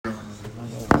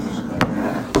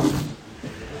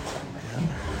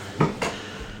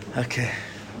Okay.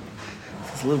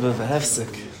 It's a little bit of a hefsek.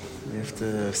 We have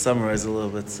to summarize a little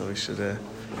bit, so we should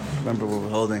remember what we're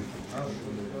holding.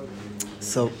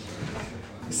 So,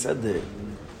 we said that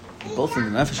both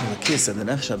in the Nefesh HaLakis and the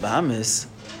Nefesh HaBahamis,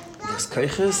 there's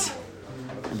Koiches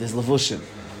and there's Levushim.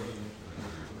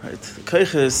 Right? The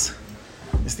Koiches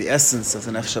is the essence of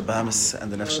the Nefesh HaBahamis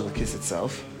and the Nefesh HaLakis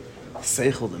itself. The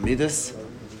Seichel, the Midas.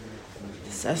 The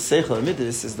Seichel, the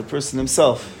Midas, is the person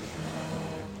himself.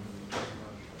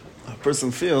 A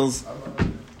person feels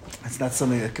it's not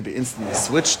something that could be instantly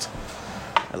switched.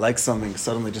 I like something,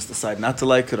 suddenly just decide not to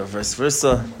like it, or vice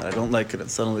versa. I don't like it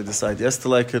and suddenly decide yes to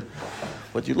like it.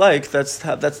 What you like, that's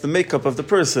the makeup of the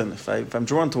person. If I'm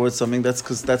drawn towards something, that's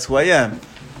because that's who I am.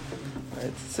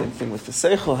 Right? Same thing with the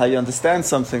seichel, how you understand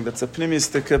something. That's a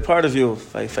pneumistic part of you.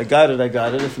 If I got it, I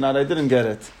got it. If not, I didn't get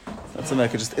it. It's not something I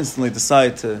could just instantly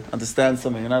decide to understand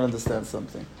something or not understand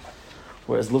something.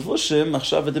 Whereas levushim,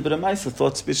 machshav v'dibra ma'isa,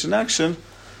 thought, speech, and action,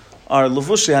 are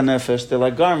levushi hanefesh. They're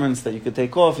like garments that you could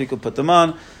take off, you could put them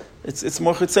on. It's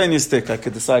more chutzenistic. I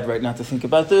could decide right now to think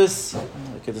about this.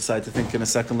 I could decide to think in a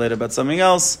second later about something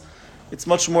else. It's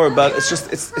much more about, it's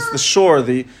the shore,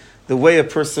 the way a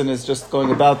person is just going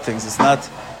about things.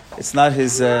 It's not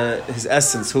his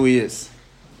essence, who he is.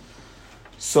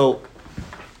 So,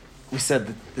 we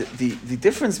said that the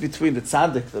difference between the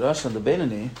tzaddik, the Rasha, and the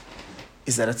Benoni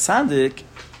is that a tzaddik,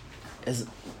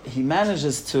 he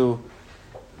manages to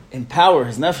empower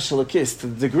his nefesh halakis to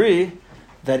the degree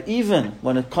that even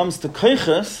when it comes to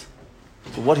koiches,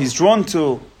 to what he's drawn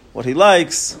to, what he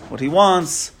likes, what he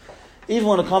wants, even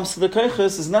when it comes to the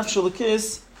koiches, his nefesh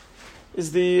halakis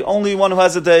is the only one who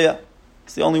has a deya.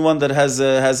 It's the only one that has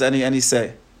any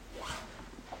say.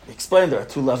 We explained there are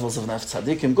two levels of nefesh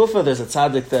tzaddikim gufa. There's a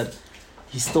tzaddik that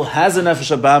he still has a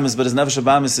nefesh habamis, but his nefesh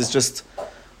habamis is just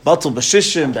batul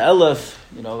b'shishim, b'elef,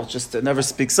 it never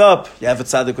speaks up. You have a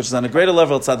tzaddik which is on a greater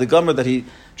level, a tzaddik gomer, that he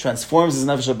transforms his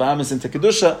nefesh habamis into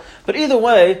kedusha. But either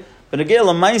way, whatever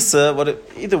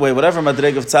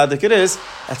madreg of tzaddik it is,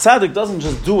 a tzaddik doesn't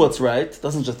just do what's right,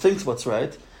 doesn't just think what's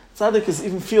right. Tzaddik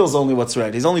even feels only what's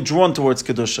right. He's only drawn towards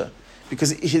kedusha.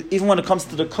 Because even when it comes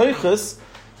to the koiches,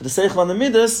 to the seichel and the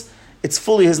midas, it's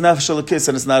fully his nefesh halakis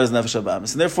and it's not his nefesh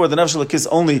habamis. And therefore, the nefesh halakis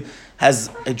only has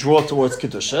a draw towards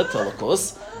kedusha,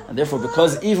 talakos. And therefore,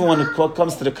 because even when it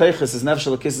comes to the koiches, his nefesh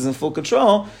halakis is in full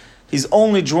control, he's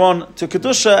only drawn to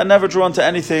kedusha and never drawn to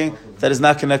anything that is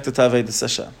not connected to avodas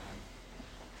Hashem.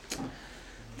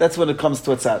 That's when it comes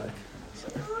to a tzaddik.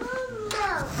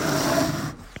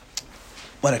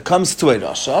 When it comes to a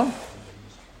rasha,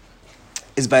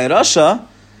 by a rasha,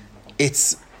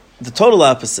 it's the total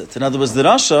opposite. In other words, the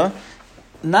rasha,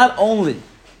 not only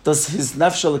does his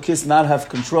nefesh halakis not have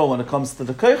control when it comes to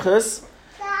the koiches,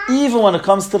 even when it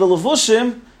comes to the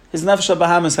levushim, his nefesh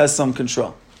habahamis has some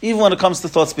control. Even when it comes to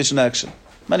thought, speech, and action.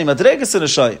 Many madregas in a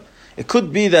shayim. It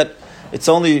could be that it's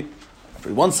only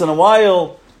every once in a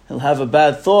while he'll have a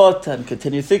bad thought and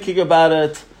continue thinking about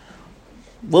it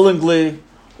willingly,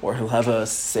 or he'll have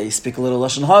speak a little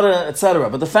lashon hara, etc.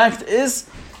 But the fact is,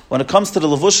 when it comes to the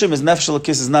levushim, his nefesh halakis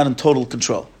is not in total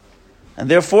control. And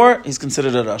therefore, he's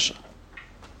considered a rasha.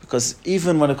 Because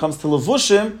even when it comes to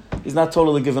levushim, he's not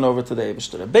totally given over to the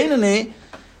Eibishter. Benoni,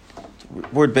 the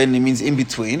word Benoni means in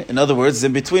between. In other words,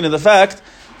 in between in the fact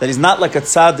that he's not like a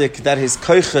tzaddik, that his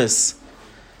koiches,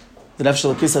 the nefesh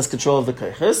halakis has control of the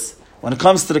koiches. When it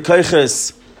comes to the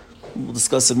koiches, we'll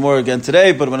discuss it more again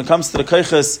today, but when it comes to the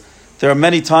koiches, there are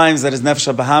many times that his nefesh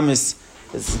habahamis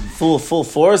is full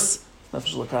force.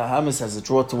 Nefesh habahamis has a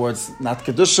draw towards not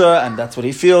kedusha, and that's what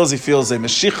he feels. He feels a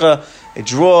meshicha, a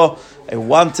draw, a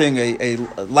wanting, a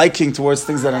liking towards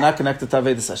things that are not connected to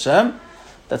avodas Hashem.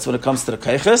 That's when it comes to the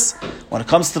koiches. When it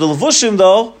comes to the levushim,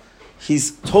 though, the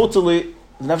nefesh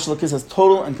halakis has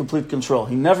total and complete control.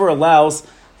 He never allows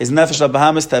his nefesh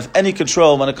habahamis to have any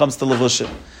control when it comes to levushim.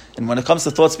 And when it comes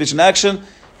to thought, speech, and action,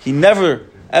 he never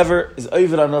ever is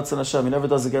over on Ratzon Hashem. He never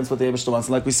does against what the Eibishter wants.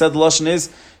 And like we said, the lashon is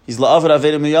he's la'aver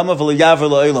aveda miyama v'layaver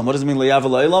la'olam. What does it mean layaver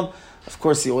la'olam? Of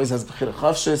course, he always has b'chira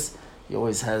chavshis. He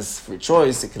always has free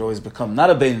choice. It could always become not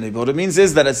a Benoni. But what it means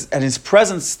is that at his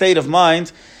present state of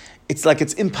mind, it's like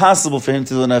it's impossible for him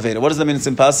to do an aveda. What does that mean? It's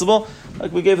impossible.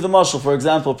 Like we gave the mashal, for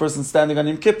example, a person standing on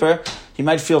Yom Kippur, he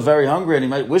might feel very hungry and he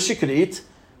might wish he could eat.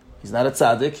 He's not a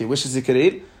tzaddik. He wishes he could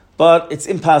eat. But it's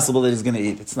impossible that he's going to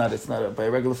eat. It's not by a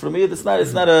regular frumiyah. It's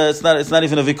not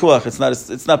even a vikuach.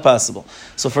 It's not possible.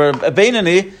 So for a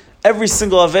Benoni, every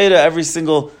single aveda, every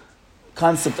single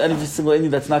concept, every single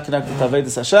inyan that's not connected to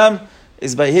avodas Hashem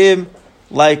is by him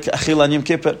like achil an Yom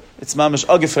Kippur. It's mamish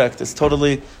agifrekt. It's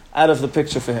totally out of the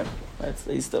picture for him. Right?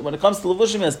 When it comes to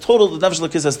levushim, the nefesh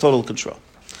halakis has total control.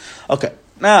 Okay,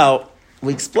 now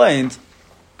we explained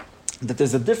that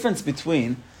there's a difference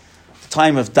between the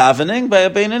time of davening by a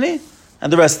Benoni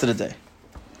and the rest of the day.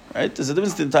 Right? There's a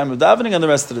difference between the time of davening and the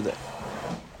rest of the day.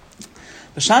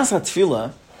 B'shas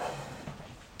HaTfilah,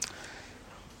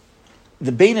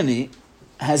 the Benoni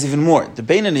has even more. The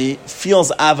Benoni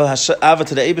feels Ava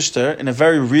to the Eibishter in a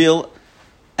very real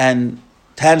and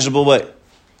tangible way.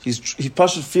 He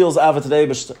feels Ava to the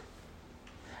Eibishter.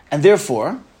 And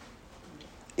therefore,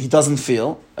 he doesn't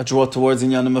feel a draw towards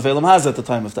Inyanim of Elam Haza at the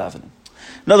time of davening.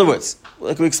 In other words,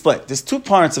 like we explained, there's two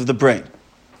parts of the brain.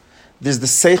 There's the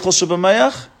Seichel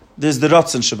Shebamayach, there's the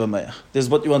Ratzon Shebamayach. There's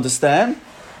what you understand,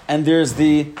 and there's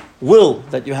the will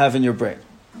that you have in your brain.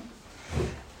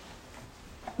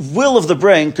 Will of the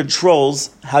brain controls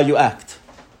how you act.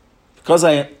 Because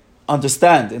I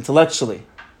understand intellectually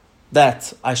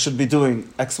that I should be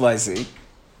doing X, Y, Z,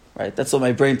 right? That's what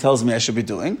my brain tells me I should be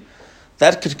doing.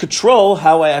 That could control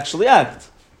how I actually act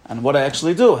and what I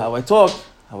actually do, how I talk,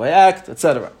 how I act,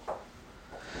 etc.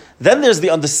 Then there's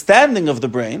the understanding of the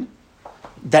brain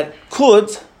that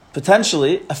could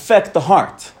potentially affect the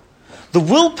heart. The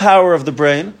willpower of the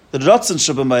brain, the Ratzon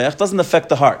Shebamayach, doesn't affect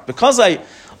the heart. Because I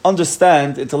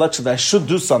understand intellectually that I should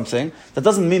do something, that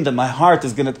doesn't mean that my heart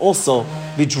is going to also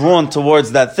be drawn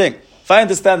towards that thing. If I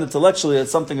understand intellectually that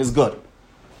something is good,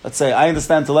 let's say I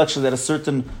understand intellectually that a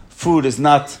certain food is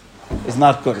not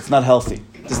good, it's not healthy.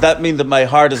 Does that mean that my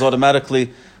heart is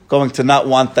automatically going to not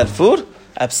want that food?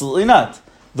 Absolutely not.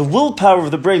 The willpower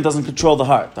of the brain doesn't control the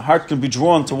heart. The heart can be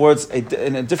drawn towards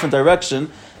in a different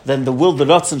direction than the will, the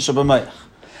Ratzon Shebamayach.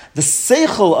 The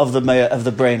Seichel of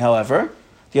the brain, however,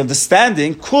 the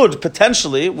understanding could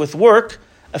potentially, with work,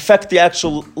 affect the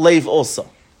actual leiv also.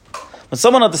 When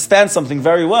someone understands something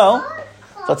very well,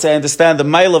 let's say I understand the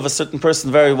mile of a certain person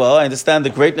very well, I understand the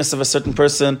greatness of a certain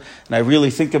person, and I really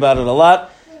think about it a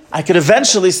lot, I could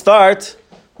eventually start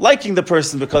liking the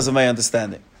person because of my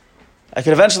understanding. I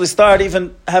could eventually start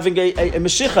even having a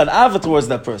meshicha, an ava towards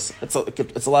that person.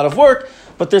 It's a lot of work,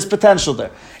 but there's potential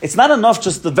there. It's not enough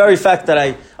just the very fact that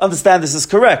I understand this is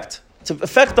correct. To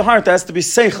affect the heart, there has to be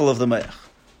seichel of the mayach,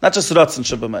 not just ratzon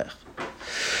shebamayach.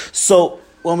 So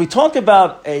when we talk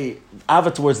about a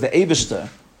ava towards the Eibishter,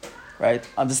 right,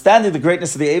 understanding the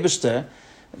greatness of the Eibishter,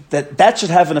 that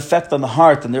should have an effect on the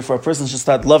heart, and therefore a person should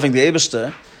start loving the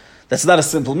Eibishter. That's not a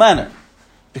simple manner,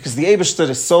 because the Eibishter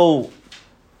is so,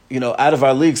 out of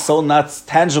our league, so not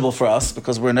tangible for us,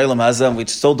 because we're in Elam Hazeh, and we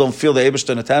still don't feel the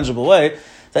Eibishter in a tangible way,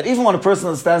 that even when a person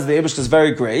understands the Eibishter is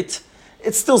very great,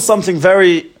 it's still something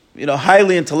very,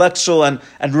 highly intellectual and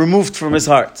removed from his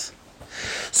heart.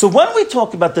 So when we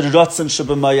talk about the Ratzon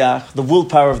Shebamayach, the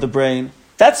willpower of the brain,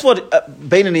 that's what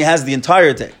Benoni has the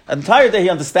entire day. The entire day he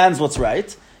understands what's right,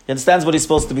 he understands what he's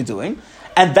supposed to be doing,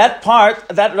 and that part,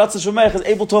 that Ratzon Shebamayach is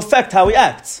able to affect how he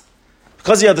acts.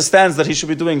 Because he understands that he should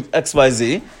be doing X, Y,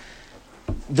 Z,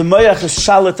 the Mayach is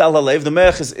shalit al halev, the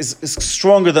Mayach is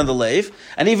stronger than the leiv,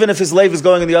 and even if his leiv is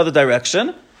going in the other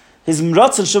direction, his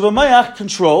Ratzon Shebamayach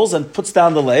controls and puts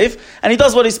down the leiv, and he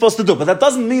does what he's supposed to do. But that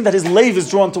doesn't mean that his leiv is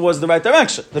drawn towards the right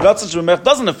direction. The Ratzon Shebamayach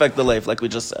doesn't affect the leiv, like we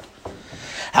just said.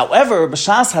 However,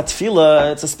 b'shas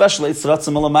hatfila, it's especially it's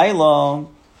Ratzon Malamayla,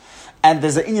 and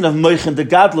there's an inyan of Moichin de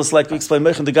Gadlus, like we explained.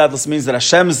 Moichin de Gadlus means that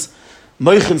Hashem's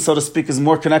Moichin, so to speak, is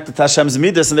more connected to Hashem's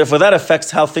midas, and therefore that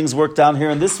affects how things work down here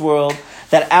in this world.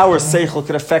 That our seichel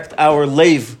could affect our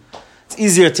leiv. It's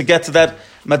easier to get to that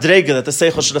madrega, that the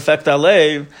seichel should affect our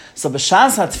leiv. So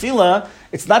b'shas hatfila,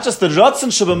 it's not just the Ratzon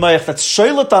Shebamayach that's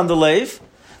shoylot on the leiv,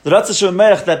 the Ratzon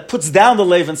Shebamayach that puts down the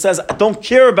leiv and says, I don't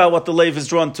care about what the leiv is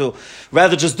drawn to,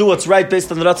 rather just do what's right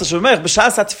based on the Ratzon Shebamayach.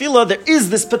 B'shas hatfila, there is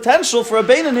this potential for a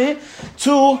Benoni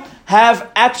to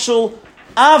have actual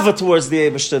ava towards the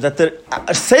Eibishter, that the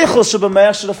seichel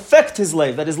Shebamayach should affect his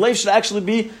leiv, that his leiv should actually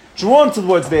be drawn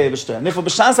towards the Eibishter. And therefore,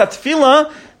 b'shas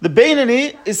hatfila, the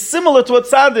Benoni is similar to a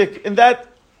tzaddik in that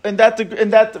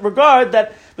regard,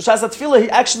 that b'shas hatfila, he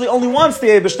actually only wants the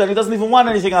Eibishter, and he doesn't even want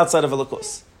anything outside of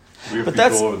Elokus. Do we have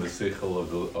control over the seichel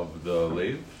of the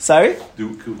leiv? Sorry?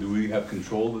 Do we have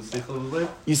control of the seichel of the leiv?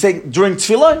 You say during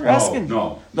tefillah, you're asking?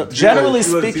 No. Generally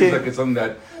speaking, seems like it's something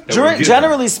that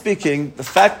generally speaking, the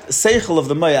fact seichel of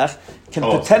the mayach can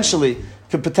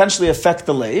potentially affect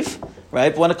the leiv,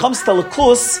 right? But when it comes to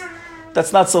lakus,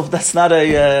 that's not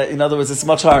in other words, it's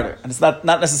much harder, and it's not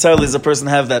necessarily does a person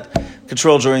have that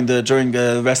control during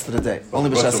the rest of the day.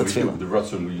 Only b'shas tefillah. The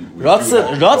ratzon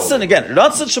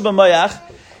Ratzon shebamayach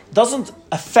doesn't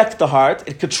affect the heart;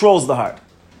 it controls the heart.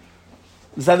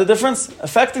 Is that the difference?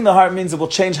 Affecting the heart means it will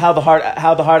change how the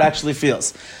heart actually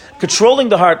feels. Controlling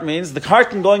the heart means the heart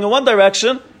can go in one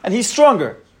direction, and he's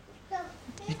stronger.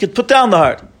 He could put down the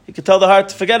heart. He could tell the heart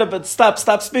to forget it, but stop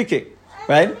speaking,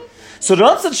 right? So the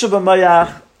Ratzon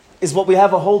Shebemayach is what we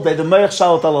have a whole day, the Mayach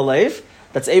Shalot al Alev,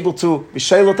 that's able to be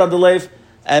Shalot on the Lev,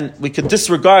 and we could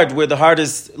disregard where the heart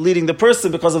is leading the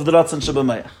person because of the Ratzon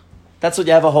Shebemayach. That's what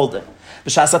you have a whole day.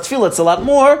 B'shas HaTfilah, it's a lot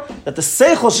more that the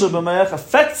Seichel Shebemayach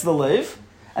affects the Lev,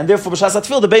 and therefore b'shas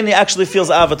HaTfilah, the Benoni actually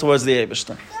feels Ava towards the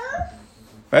Eibishter.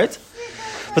 Right?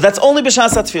 But that's only b'shas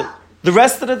HaTfilah. The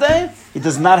rest of the day, he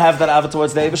does not have that Ava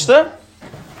towards the Eibishter,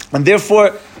 and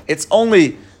therefore it's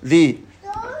only the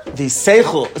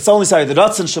Seichel, the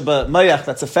Ratzon Shebemayach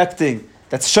that's affecting,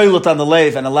 that's Shoylot on the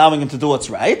Lev and allowing him to do what's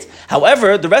right.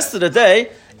 However, the rest of the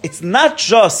day, it's not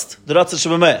just the Ratzon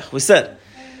Shebemayach. We said,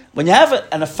 when you have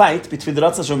a fight between the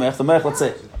Ratzon Shebemayach, the Mayach, let's say,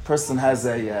 a person has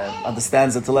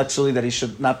understands intellectually that he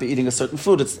should not be eating a certain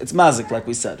food, it's mazik, like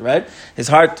we said, right? His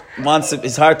heart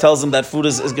tells him that food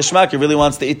is geschmack, he really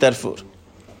wants to eat that food.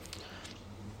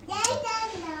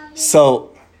 So,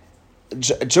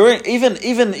 during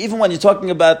even when you're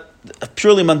talking about a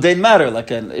purely mundane matter, like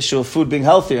an issue of food being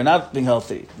healthy or not being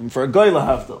healthy, for a goy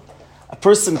lahavdil, a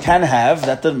person can have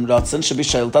that the ratzon should be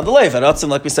shaylt on the leiv. A ratzon,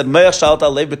 like we said, meich shaylt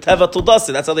on leiv b'teva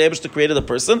tudasi. That's how the Eibishter created a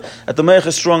person. That the meich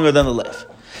is stronger than the leiv.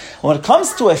 When it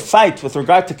comes to a fight with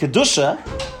regard to kedusha,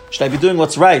 should I be doing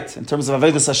what's right in terms of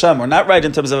avodas Hashem or not right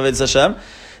in terms of avodas Hashem?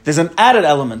 There's an added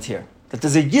element here that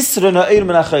there's a yisra na'ir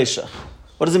min ha'chayshach.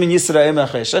 What does it mean yisra na'ir min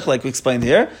ha'chayshach? Like we explained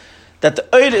here. That the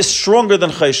Oir is stronger than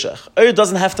Chayshach. Oir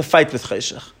doesn't have to fight with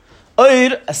Chayshach.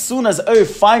 Oir, as soon as Oir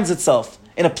finds itself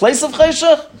in a place of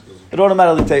Chayshach, it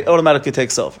automatically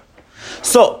takes over.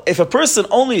 So, if a person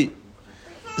only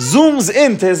zooms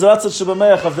into his Ratzon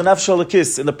Shebemayach of the Nefesh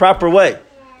HaLekis in the proper way,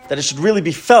 that it should really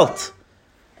be felt,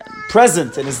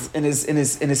 present in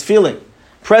his feeling,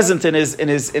 present in his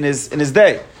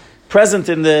day, present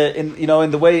in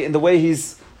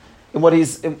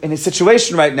his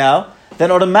situation right now, then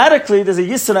automatically there's a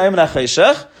Yisra Na'im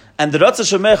Nachayshach, and the Ratzon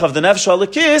Shebemayach of the Nefesh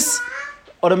HaLekis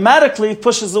automatically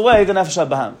pushes away the Nefesh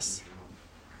HaBahamis.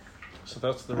 So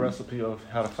that's the recipe of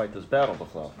how to fight this battle,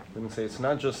 B'chlal. We can say it's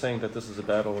not just saying that this is a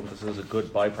battle and this is a good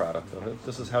byproduct of it.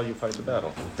 This is how you fight the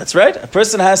battle. That's right. A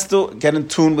person has to get in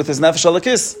tune with his Nefesh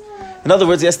HaLekis. In other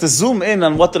words, he has to zoom in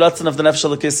on what the Ratzon of the Nefesh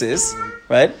HaLekis is,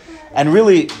 right? And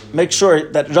really make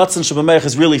sure that Ratzon Shebemayach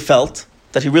is really felt,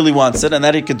 that he really wants it, and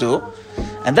that he could do.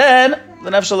 And then, the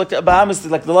Nefesh HaBahamis,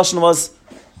 like the Lashon was,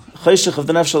 Chayshach of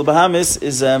the Nefesh HaBahamis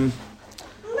is,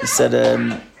 he said,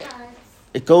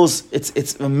 it goes, it's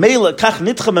Meila, Kach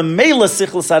Nitcha Meila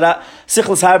Sichlas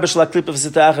Har B'Shla Klipa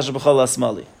V'Sita'ach Sheb'Chol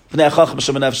Asmali. B'nei Achach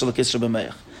B'Shem Nefesh HaLekis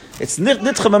Shebemayach. It's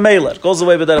Nitcha Meila. It goes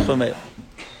away B'derech Meila.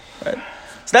 Right?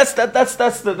 So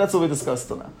that's what we discussed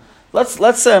till now.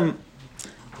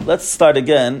 Let's start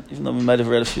again, even though we might have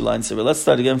read a few lines here, but let's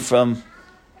start again from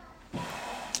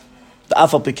the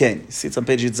Afal Pekain. You see it's on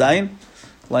page Yud Zayin.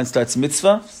 The line starts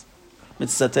mitzvah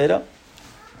Teira.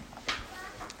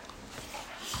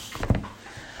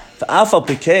 The Afal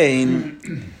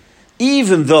Pekain,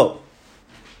 even though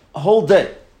a whole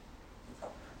day,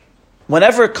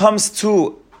 whenever it comes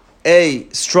to a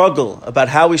struggle about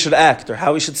how we should act or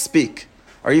how we should speak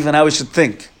or even how we should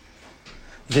think,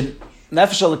 the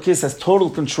Nefesh HaLekis has total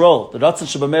control. The Ratzon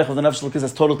Shebemayach of the Nefesh HaLekis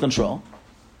has total control.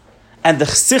 And the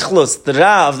Chsichlus, the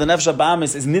Ra of the Nefesh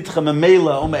HaBahamis is Nitcha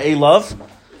Memeila U'Me'elav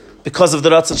because of the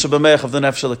Ratzon Shebemayach of the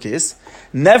Nefesh HaLekis.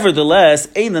 Nevertheless,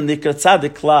 Eina Nikra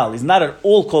Tzadik Klal. He's not at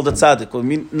all called a Tzadik. I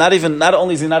mean, not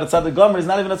only is he not a Tzadik Gomer, he's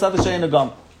not even a Tzadik She'ein a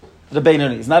Gomer. The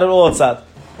Benoni. He's not at all a Tzadik.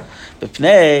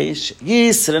 B'pnei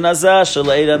Yisra Nazah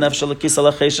Sh'le'eira Nefesh HaLekis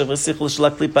Ala Cheshach V'Sichlus Sh'la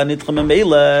Klipa Nitcha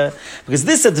Memeila. Because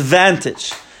this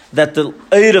advantage that the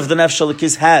Eir of the Nefesh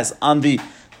HaLekis has on the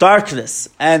darkness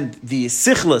and the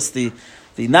sichlus, the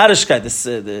narishkeit,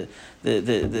 the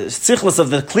sichlus of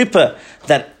the klipa,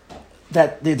 that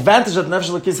the advantage that the Nefesh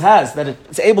HaLekis has, that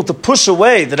it's able to push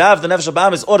away the Rav, the Nefesh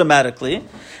HaBahamis automatically.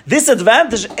 This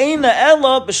advantage, Eina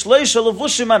Ella B'Shleisha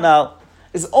Levushim Anal,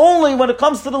 is only when it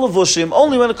comes to the Levushim,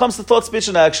 only when it comes to thought, speech,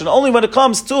 and action, only when it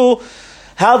comes to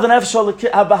how the Nefesh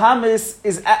HaBahamis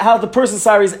is, how the person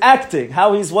is acting,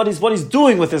 what he's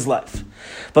doing with his life.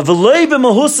 But not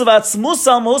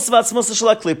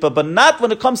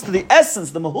when it comes to the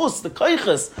essence, the mahus, the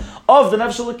koiches of the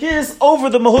Nefesh HaLekis over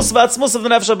the mahus v'atzmus of the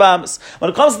Nefesh HaBahamis. When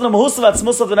it comes to the mahus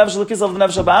v'atzmus of the Nefesh HaLekis over the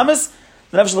Nefesh HaBahamis,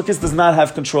 the Nefesh HaLekis does not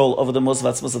have control over the mahus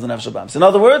v'atzmus of the Nefesh HaBahamis. In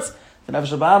other words, the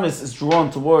Nefesh HaBahamis is drawn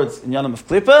towards inyanim of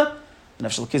klipa. The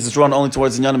Nefesh HaLekis is drawn only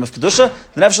towards the inyanim of kedusha.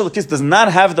 The Nefesh HaLekis does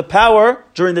not have the power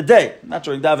during the day, not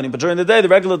during davening, but during the day, the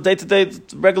regular day-to-day,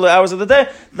 regular hours of the day,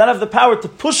 does not have the power to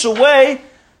push away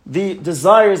the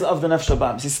desires of the Nefesh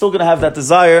HaBahamis. He's still going to have that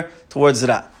desire towards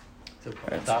Ra. So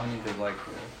davening is like,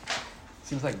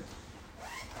 seems like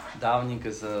davening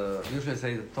is usually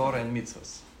say the Torah and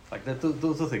mitzvahs. Like the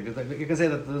two things. Like, you can say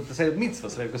that to say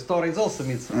mitzvahs, right? Because Torah is also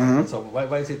mitzvah. So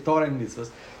why say Torah and mitzvahs?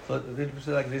 So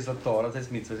like this is Torah, this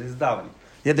mitzvahs, this is davening.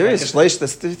 Yeah, there is. Shleish,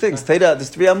 there's three things. Teira, there's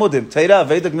three amudim. Teira,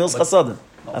 Aveda, Gmilas Chasadim.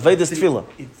 Aveda is tefillah.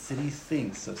 It's three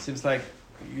things. So it seems like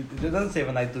it doesn't say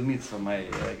when I do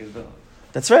mitzvah.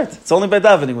 That's right. It's only by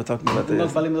davening we're talking about. Not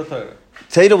balim the Torah.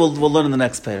 Teira, we'll learn in the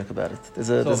next Perek about it. There's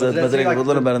a Madrig, we'll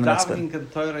learn about it in the next Perek. Davening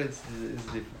and Torah is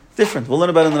different. Different. We'll learn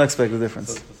about it in the next Perek, the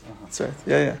difference. That's right.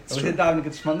 Yeah. So is it davening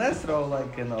at Shemon Esrei or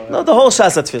like, you know? No, the whole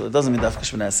Shas HaTefillah. It doesn't mean Dafka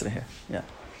Shemon Esrei here.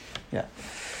 Yeah.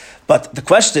 But the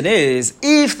question is,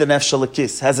 if the Nefesh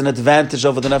HaLekis has an advantage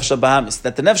over the Nefesh HaBahamis,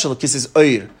 that the Nefesh HaLekis is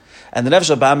Oir, and the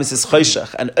Nefesh HaBahamis is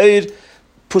Choshech, and Oir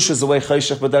pushes away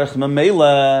Choshech b'derech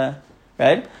Mamela,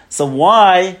 right? So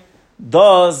why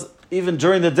does, even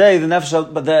during the day,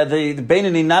 the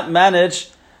Benoni not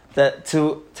manage that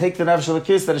to take the Nefesh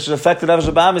HaLekis, that it should affect the Nefesh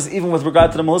HaBahamis, even with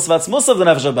regard to the Mahus Vatzmus of the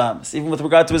Nefesh HaBahamis, even with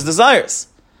regard to his desires?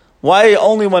 Why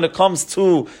only when it comes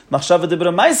to Machshava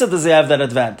Dibra Maisa does he have that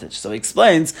advantage? So he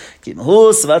explains,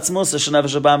 because the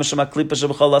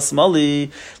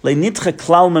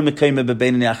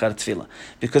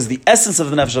essence of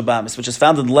the Nefesh HaBahamis, which is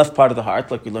found in the left part of the heart,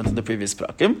 like we learned in the previous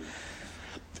prakim,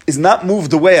 is not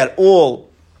moved away at all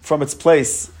from its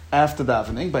place after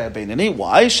davening by a Benoni.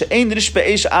 Why?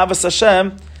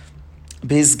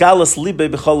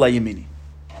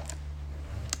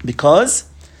 Because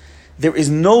there is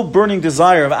no burning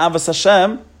desire of Avas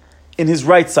Hashem in his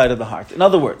right side of the heart. In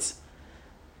other words,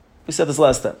 we said this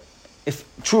last time. If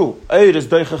true, Eir is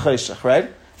Doicha Cheshach, right?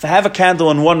 If I have a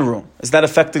candle in one room, is that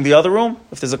affecting the other room?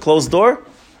 If there's a closed door,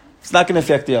 it's not going to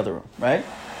affect the other room, right?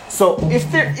 So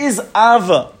if there is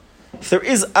Ava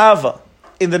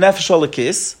in the Nefesh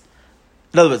HaLekis,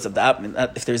 in other words, if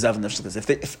there is Ava in the Nefesh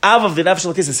HaLekis, if Ava of the Nefesh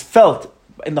HaLekis is felt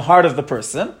in the heart of the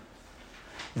person,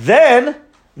 then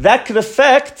that could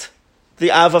affect the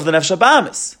Av of the Nefesh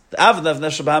HaBahamis. The Av of the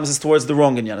Nefesh HaBahamis is towards the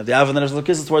wrong inyan. The Av of the Nefesh HaLekis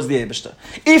is towards the Eibishter.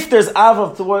 If there's Av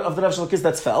of the Nefesh HaLekis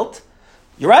that's felt,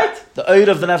 you're right. The Eir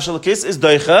of the Nefesh HaLekis is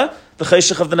Doicha, the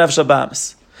Cheshech of the Nefesh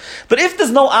HaBahamis. But if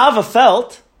there's no Ava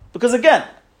felt, because again,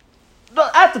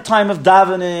 at the time of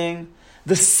davening,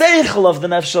 the Seichel of the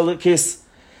Nefesh HaLekis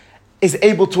is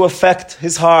able to affect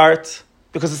his heart,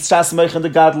 because it's Shas Meich and the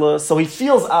Gadla, so he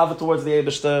feels Ava towards the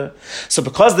Eibishter. So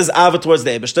because there's Ava towards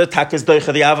the Eibishter, Tak is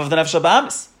Doicha, the Ava of the Nefesh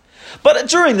HaBahamis. But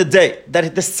during the day,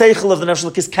 that the Seichel of the Nefesh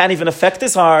HaLekis can't even affect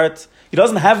his heart, he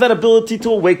doesn't have that ability to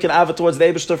awaken Ava towards the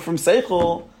Eibishter from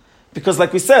Seichel, because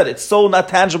like we said, it's so not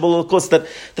tangible, of course, that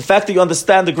the fact that you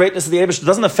understand the greatness of the Eibishter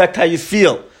doesn't affect how you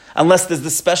feel, unless there's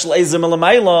this special Eizim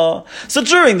Elamayla. So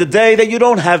during the day, that you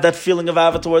don't have that feeling of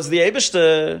Ava towards the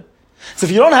Eibishter. So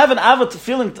if you don't have a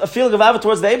feeling of Ava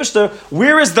towards the Eibishter,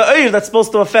 where is the Eir that's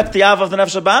supposed to affect the Ava of the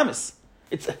Nefesh HaBahamis?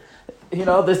 It's,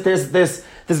 there's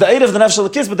the Eir of the Nefesh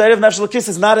HaLekis, but the Eir of the Nefesh HaLekis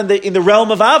is not in the realm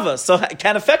of Ava, so it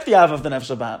can't affect the Ava of the Nefesh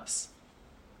HaBahamis.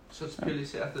 So it's purely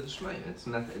Se'at D'Shmaya.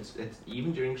 It's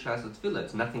even during Shas Tefillah,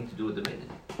 it's nothing to do with the Benoni.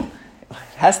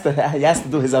 He has to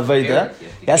do his Aveda.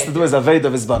 He has to do his Aveda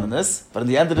of his Boninus. But in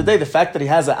the end of the day, the fact that he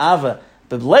has an Ava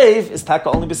B'Leiv is taka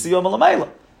only B'Siyom Alamayla.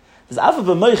 There's Ava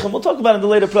B'Meichem, we'll talk about it in the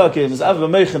later prakim. There's Ava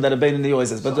B'Meichem that a Benoni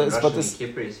always has. But this... this...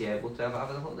 Kippur, is he able to have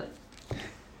Ava the whole day?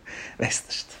 Weiß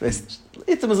nicht.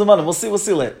 We'll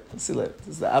see later.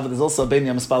 There's also a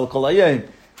Benoni Mispal Kol Hayom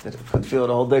that can feel it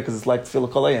the whole day because it's like to feel a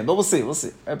Kol Hayom. But we'll see.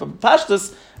 Right, but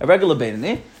Pashtus, a regular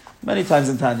Benoni, many times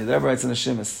in Tanya, the Rebbe writes in the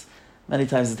Shemis, many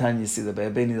times in Tanya you see that by a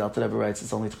Benoni, the Alter Rebbe writes,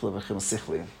 it's only T'chil V'chim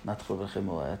Sichli, not T'chil V'chim,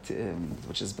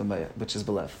 which is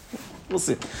Belev. We'll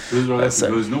see.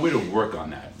 There's no way to work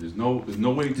on that. There's no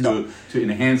way to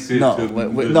enhance it. No.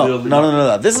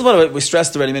 This is what we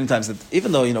stressed already many times, that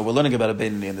even though, we're learning about a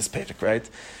Benoni in this Perek, right?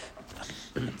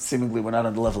 Seemingly we're not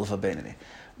on the level of a Benoni.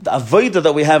 The Avodah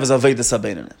that we have is Avodah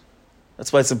Sabenoni.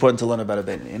 That's why it's important to learn about a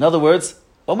Benoni. In other words,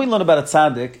 when we learn about a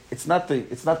tzaddik, it's not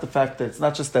the fact that it's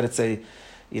not just that it's a,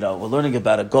 we're learning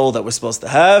about a goal that we're supposed to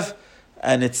have,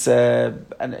 and it's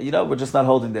we're just not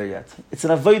holding there yet. It's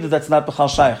an avodah that's not b'chal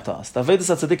shayach to us. The avodah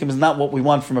tzaddikim is not what we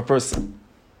want from a person.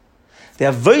 The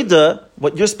avodah,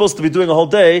 what you're supposed to be doing a whole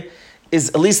day, is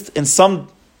at least in some,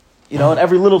 in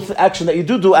every little action that you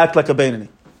do act like a Benoni.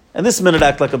 And this minute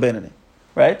act like a Benoni,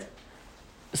 right?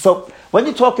 So when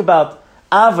you talk about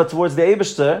Ava towards the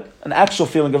Eibishter, an actual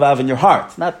feeling of Ava in your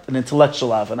heart, not an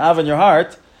intellectual Ava, an Ava in your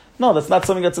heart, no, that's not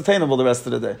something that's attainable the rest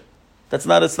of the day. That's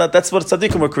what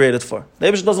tzaddikim were created for. The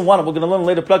Eibishter doesn't want it. We're going to learn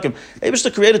later prakim. The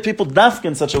Eibishter created people dafka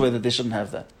in such a way that they shouldn't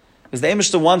have that. Because the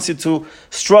Eibishter wants you to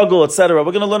struggle, etc.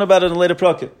 We're going to learn about it in later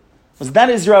prakim. Because that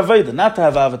is your avodah, not to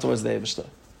have Ava towards the Eibishter.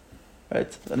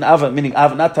 right? An ava, meaning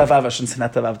ava, not to have ava, I shouldn't say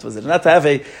not to have ava towards it. Not to have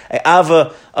a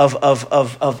ava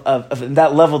of in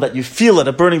that level that you feel it,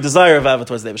 a burning desire of ava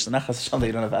towards the Eibishter. Not chas v'shalom,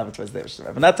 you don't have ava towards the Eibishter.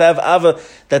 But not to have ava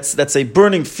that's a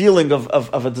burning feeling of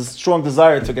a strong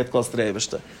desire to get close to the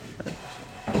Eibishter.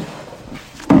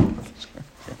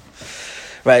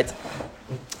 Right?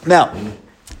 Now,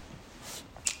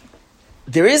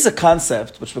 there is a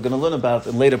concept which we're going to learn about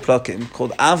in later plakim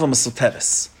called ava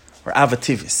mesuteres, or ava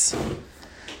tivis.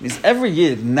 It means every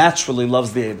Yid naturally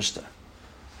loves the Eibishter.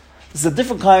 This is a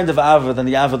different kind of ava than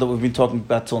the ava that we've been talking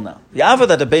about till now. The ava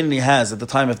that a Benoni has at the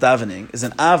time of davening is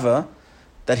an ava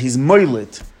that he's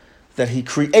moiled, that he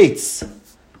creates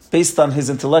based on his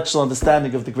intellectual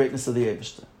understanding of the greatness of the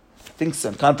Eibishter. Thinks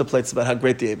and contemplates about how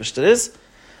great the Eibishter is,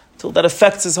 until that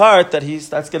affects his heart that he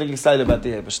starts getting excited about the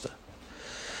Eibishter.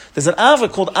 There's an ava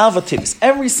called ava tivis.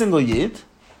 Every single Yid,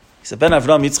 he's a ben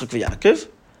Avram, Yitzchak, v'Yaakov,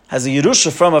 has a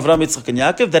Yerusha from Avram, Yitzchak, and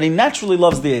Yaakov that he naturally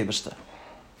loves the Eibishter.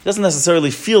 He doesn't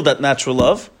necessarily feel that natural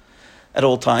love at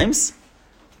all times,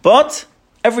 but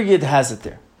every Yid has it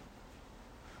there.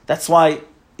 That's why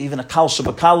even a Kal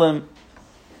Shabakalim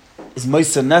is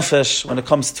Moiser Nefesh when it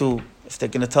comes to, if they're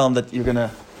going to tell him that you're going to,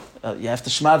 you have to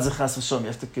shmad zechas v'shom, you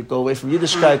have to go away from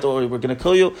Yiddishkeit, or we're going to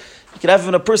kill you. You can have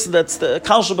even a person that's the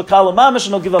Kal Shabakalim Mamish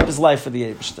and he'll give up his life for the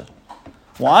Eibishter.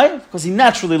 Why? Because he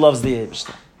naturally loves the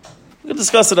Eibishter. We can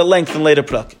discuss it at length in later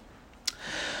prakim.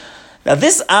 Now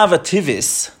this ava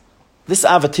tivis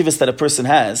that a person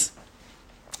has,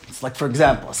 it's like, for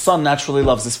example, a son naturally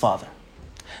loves his father.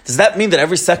 Does that mean that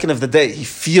every second of the day he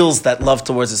feels that love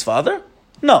towards his father?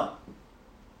 No.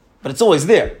 But it's always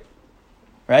there.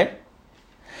 Right?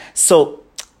 So,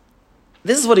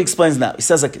 this is what he explains now. He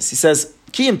says like this. He says,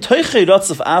 Ki im toichei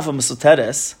rotzav ava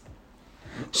mesuteres,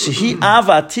 shehi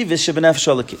ava tivis shebenefesh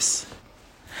alakis.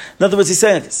 In other words, he's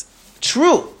saying like this.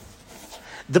 True.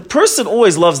 The person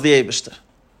always loves the Eibishter.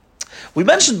 We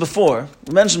mentioned before that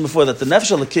the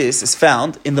Nefesh Alakis is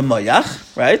found in the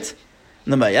Mayach, right?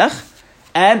 In the Mayach,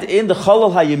 and in the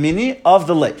Cholol HaYemini of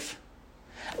the Leiv.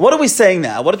 What are we saying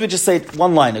now? What did we just say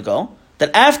one line ago?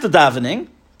 That after davening,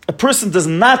 a person does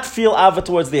not feel ava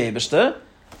towards the Eibishter,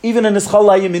 even in his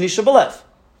Cholol HaYemini Shebelev.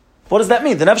 What does that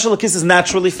mean? The Nefesh Alakis is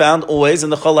naturally found always in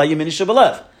the Cholol HaYemini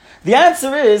Shebelev. The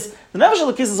answer is, the Nefesh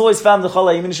Alakis is always found in the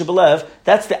Cholol HaYemini Shebelev.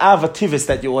 That's the ava tivis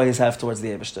that you always have towards the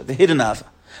Eibishter, the hidden ava.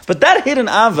 But that hidden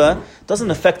ava doesn't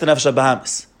affect the Nefesh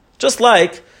HaBahamis. Just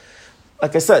like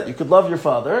I said, you could love your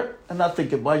father and not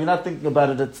think about it. You're not thinking about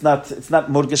it. It's not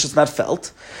murgish, it's not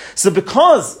felt. So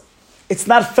because it's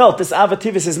not felt, this ava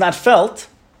tivis is not felt,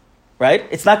 right?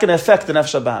 It's not going to affect the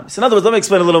Nefesh HaBahamis. In other words, let me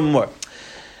explain a little more.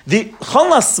 The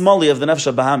Cholas Smali of the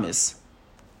Nefesh HaBahamis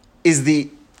is the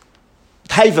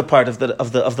taiva part of the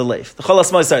leiv. The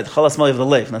cholas mali of the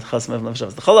leiv, not cholas mali of the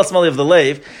nefesh. The cholas mali of the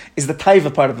leiv is the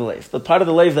taiva part of the leiv. The part of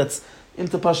the leiv that's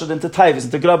into pashad, into taivas,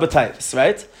 into grabba taivas,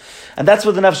 right? And that's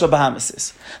what the nefesh bahamis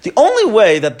is. The only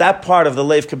way that part of the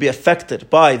leiv could be affected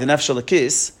by the nefesh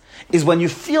alakis is when you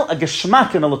feel a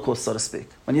geschmack in a lakus, so to speak.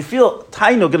 When you feel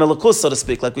tainug in a lakus, so to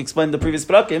speak, like we explained in the previous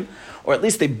prakim, or at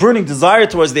least a burning desire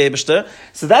towards the Eibishter.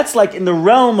 So that's like in the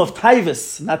realm of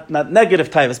taivas, not negative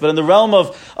taivas, but in the realm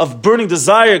of burning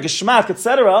desire, geschmack,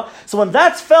 etc. So when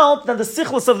that's felt, then the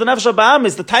sichlis of the nefesh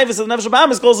ba'amis, the taivas of the nefesh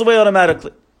ba'amis goes away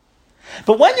automatically.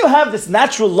 But when you have this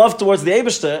natural love towards the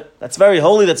Eibishter, that's very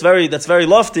holy, that's very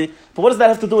lofty, but what does that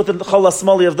have to do with the cholas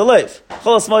mali of the leiv?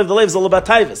 Cholas mali of the leiv is all about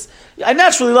taivas. I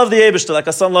naturally love the Eibishter like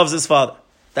a son loves his father.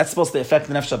 That's supposed to affect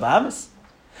the nefesh ba'amis.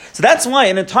 So that's why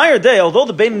an entire day, although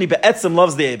the Benoni be'etzim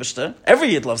loves the Eibishter, every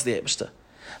Yid loves the Eibishter,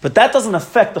 but that doesn't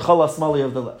affect the cholas mali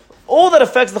of the leiv. All that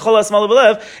affects the cholas mali of the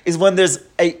leiv is when there's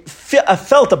a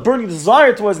burning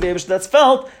desire towards the Eibishter that's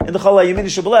felt in the cholol yemini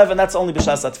shebelev, and that's only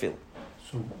b'shas atfil.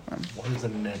 So, why does the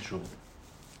natural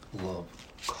love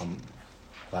come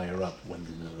higher up when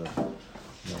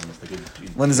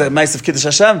there's a mice of Kiddush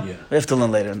Hashem? Yeah. We have to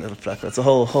learn later in the Perek. That's a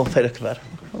whole Perek about it.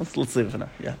 Let's leave it for now.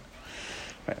 Yeah.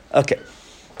 Right. Okay.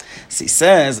 So he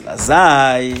says,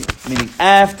 Lazai, meaning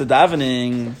after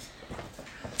davening,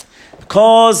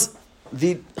 because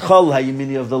the Chol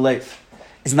HaYemini of the Leiv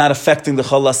is not affecting the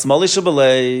Chol HaSmali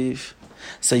Shebeleiv,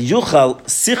 so Yuchal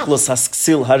Sichlus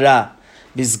HaSksil Hara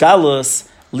Bizgalus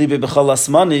Libe B'Chol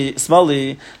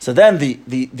HaSmali. So then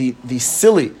the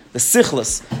silly, the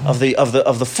sichlus of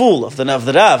the fool, of the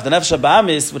Rav, the Nefesh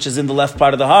HaBahamis, which is in the left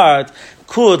part of the heart,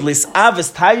 could lis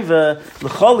avis taiva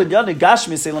l'chol inyani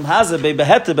gashmi selam hazeh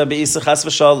be'behete be'isach has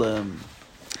v'shalom.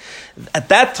 At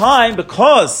that time,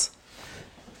 because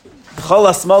the Chol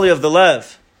HaSmali of the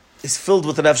Lev is filled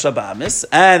with the Nefesh HaBahamis,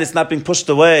 and it's not being pushed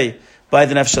away by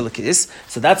the Nefesh Alakis,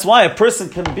 so that's why a person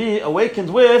can be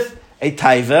awakened with a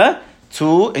taiva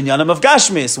to inyanim of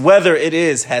gashmis, whether it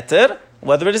is heter,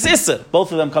 whether it is isser.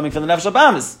 Both of them coming from the nefesh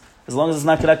habahamis, as long as it's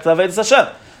not connected to avodas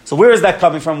Hashem. So where is that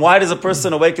coming from? Why does a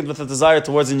person awaken with a desire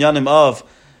towards inyanim of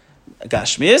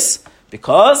gashmis?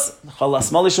 Because the chol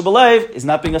ha'smali shebelev is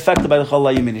not being affected by the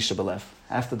chol ha'yemini shebelev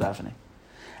after davening.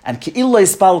 And ki'illa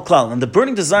ispal klal, and the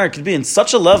burning desire could be in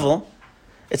such a level,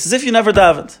 it's as if you never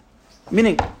davened.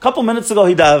 Meaning, a couple minutes ago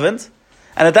he davened,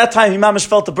 and at that time he mamish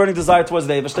felt the burning desire towards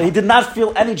the Eibishter. He did not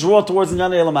feel any draw towards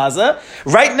inyanim elam hazeh.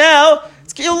 Right now,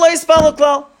 it's ki'illa ispal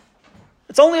klal.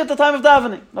 It's only at the time of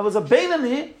davening. Now, as a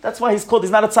Benoni, that's why he's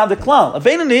not a tzaddik klal. A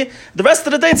Benoni, the rest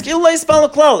of the day, it's ki'illah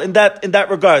yispal klal in that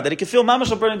regard, that he can feel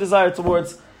mamash a burning desire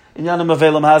towards inyanim of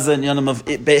elam hazeh, inyanim of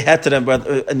heter, and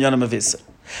inyanim of isser.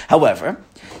 However,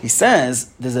 he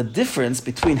says there's a difference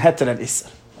between heter and isser.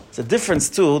 It's a difference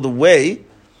to the way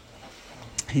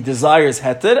he desires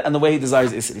heter and the way he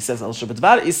desires isser. He says, al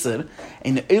shabedvar isser,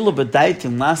 ein elu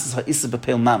b'daitim nasis ha'isser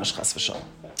b'peil mamash chas v'shalom.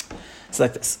 It's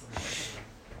like this.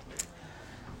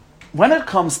 When it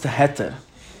comes to heter,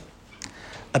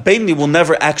 a Benoni will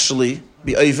never actually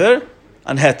be over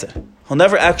on heter. He'll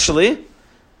never actually,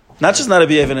 not just not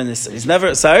be over on isser. He's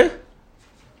never, sorry?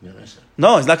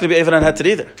 No, he's not going to be over on heter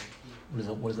either.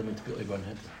 What does that mean to be over on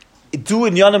heter? Do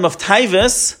inyanim of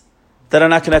taivas that are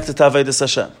not connected to avodas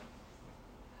Hashem.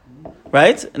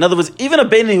 Right? In other words, even a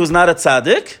Benoni who's not a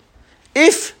tzaddik,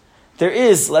 if there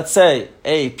is, let's say,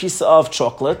 a piece of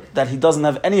chocolate that he doesn't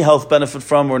have any health benefit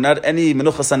from or not any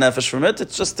menuchas hanefesh from it,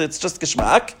 it's just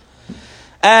geschmack,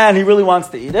 and he really wants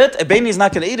to eat it, a Benoni is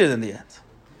not going to eat it in the end.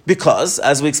 Because,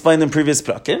 as we explained in previous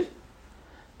prakim,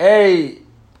 a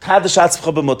kadosh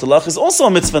atzvcha b'mutalach is also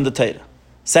a mitzvah in the Torah.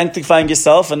 Sanctifying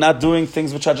yourself and not doing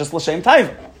things which are just l'shem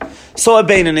taiva. So a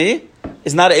Benoni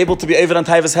is not able to be over on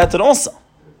taivas heter also.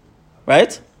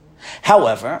 Right?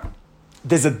 However,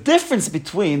 there's a difference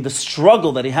between the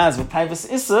struggle that he has with taivas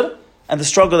isser and the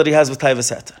struggle that he has with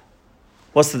taivas heter.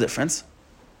 What's the difference?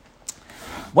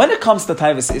 When it comes to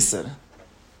taivas isser,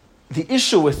 the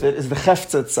issue with it is the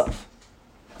cheftza itself.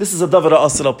 This is a davar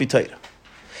asr al pi Torah.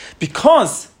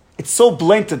 Because it's so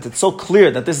blatant, it's so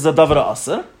clear that this is a davar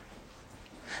asr,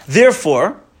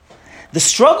 therefore, the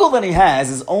struggle that he has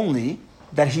is only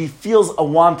that he feels a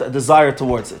want, a desire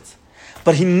towards it.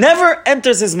 But he never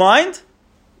enters his mind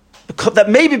that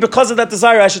maybe because of that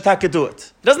desire I should do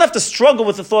it. He doesn't have to struggle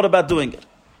with the thought about doing it.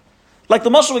 Like the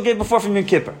mashal we gave before from Yom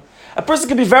Kippur. A person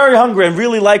can be very hungry and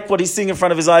really like what he's seeing in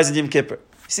front of his eyes in Yom Kippur.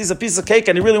 He sees a piece of cake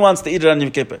and he really wants to eat it on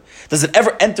Yom Kippur. Does it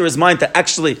ever enter his mind to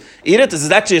actually eat it? Is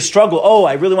it actually a struggle? Oh,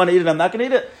 I really want to eat it, I'm not going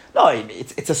to eat it? No,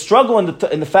 it's a struggle in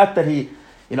the fact that he,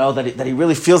 that he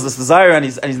really feels this desire and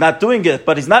he's not doing it,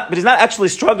 but he's not actually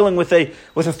struggling with a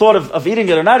thought of eating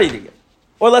it or not eating it.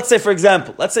 Or let's say, for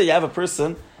example, you have a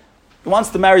person who wants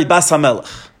to marry Bas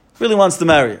HaMelech, really wants to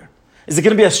marry her. Is it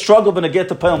going to be a struggle when I get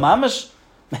to Peil Mamish?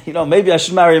 Maybe I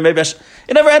should marry her, maybe I should.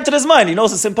 It never entered his mind. He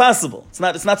knows it's impossible. It's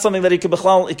not something that he can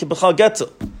b'chal get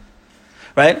to.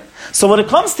 Right? So when it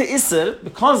comes to Isser,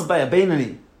 because by a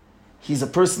Benoni, he's a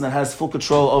person that has full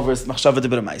control over his machshava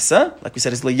d'bir ma'isa, like we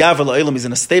said, he's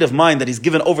in a state of mind that he's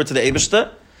given over to the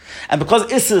Eibishter, and because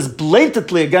Isser is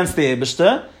blatantly against the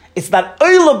Eibishter, it's not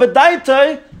oila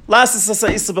b'daitoi lasis asa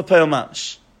Isser b'peil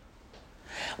mamish.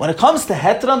 When it comes to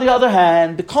heter, on the other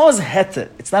hand, because heter,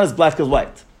 it's not as black as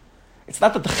white. It's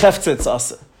not that the cheftza it's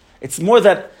asa. It's more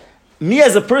that me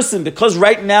as a person, because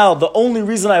right now the only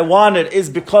reason I want it is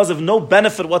because of no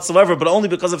benefit whatsoever, but only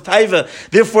because of taiva.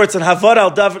 Therefore, it's an havara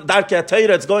al darkei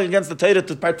Torah. It's going against the Torah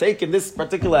to partake in this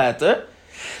particular heter.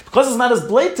 Because it's not as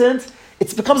blatant,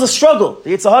 it becomes a struggle. The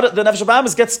nefesh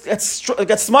habahamis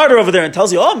gets smarter over there and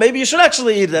tells you, oh, maybe you should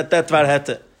actually eat that dvar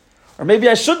heter. Or maybe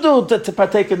I should do to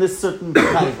partake in this certain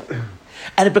taiva.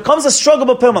 And it becomes a struggle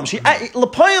with Peil Mamish.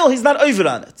 L'poil, he's not over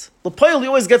on it. L'poil, he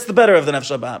always gets the better of the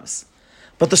nefesh habahamis.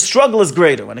 But the struggle is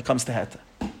greater when it comes to heter.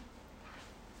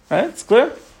 Right? It's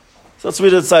clear? So let's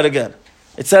read it inside again.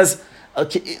 It says,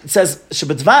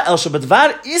 Shebedvar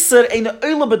iser ein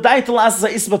oila b'daitel asas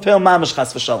ha'isr b'peil mamish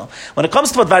chas v'shalom. When it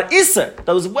comes to Dvar iser,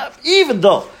 even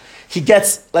though he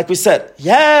gets, like we said, he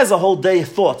has a whole day of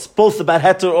thoughts, both about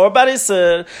heter or about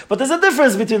iser, but there's a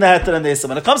difference between the heter and the iser.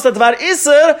 When it comes to Dvar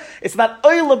iser, it's not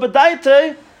oila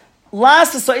b'daitel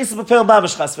last is isser b'peil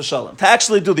mamish chas v'shalom. To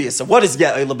actually do the iser. What is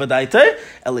oila b'daitel?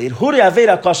 Eli huri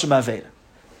avera kashim avera.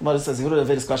 What it says, huri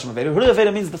avera is kashim avera. Huri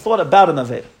avera means the thought about an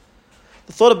avera.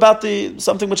 The thought about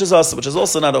something which is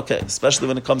also not okay, especially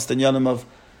when it comes to nyanim of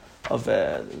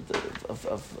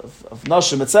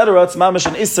nashim, etc. It's mamish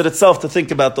and isser itself to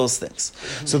think about those things.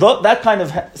 So that kind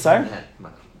of sorry,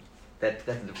 that's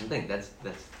a different thing. That's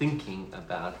thinking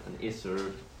about an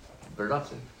isser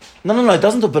Beratzen. No, it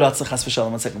doesn't do beratzen chas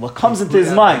v'shalom. 1 second. What comes into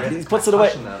his mind, he puts it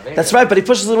away. That's That's right, but he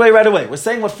pushes it away right away. We're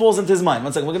saying what falls into his mind.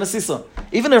 1 second, we're going to see soon.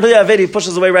 Even in Huriyah Aveda, he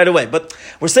pushes away right away. But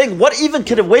we're saying what even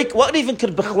could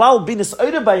Bechlal be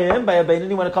nisoida by him, by a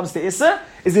Benoni, when it comes to Issa,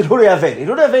 is it Huriyah Aveda.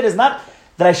 Huriyah Aveda is not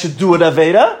that I should do an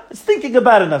Aveda, it's thinking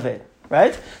about an Aveda,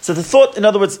 right? So the thought, in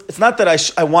other words, it's not that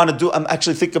I want to do, I'm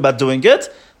actually thinking about doing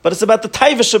it, but it's about the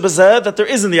taiva shebazeh that there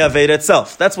is in the Aveda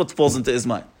itself. That's what falls into his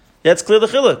mind. Yeah, it's clear the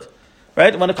chiluk.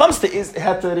 Right? When it comes to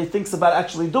Heter, he thinks about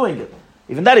actually doing it.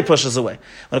 Even that he pushes away.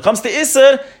 When it comes to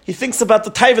Isser, he thinks about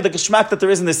the taiva, the geschmack that there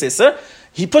is in this Isser.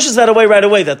 He pushes that away right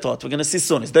away, that thought. We're going to see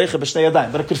soon. It's deicha b'shnei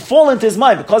yadayim. But it could fall into his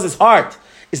mind because his heart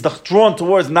is drawn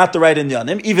towards not the right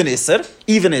inyanim, even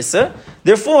Isser.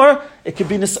 Therefore, it could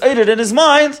be nisayred in his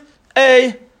mind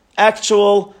a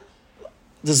actual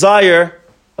desire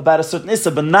about a certain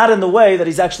Isser, but not in the way that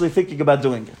he's actually thinking about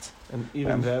doing it. And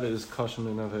even that is kosher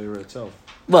in Aveira itself.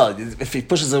 Well, if he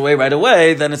pushes it away right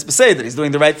away, then it's besed that he's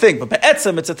doing the right thing. But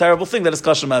be'etzem, it's a terrible thing that is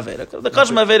kosher ma'aveda. The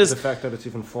kosher ma'aveda is the fact that it's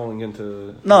even falling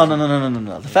into. No.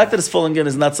 The fact that it's falling in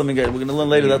is not something we're going to learn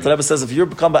later. That the Rebbe says if you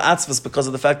become ba'atzvus because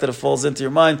of the fact that it falls into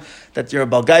your mind, that you're a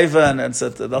balgaiva, and so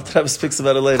the Rebbe speaks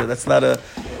about it later. That's not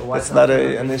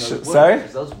an issue. Sorry.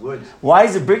 Why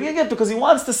is he bringing it? Because he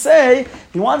wants to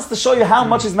show you how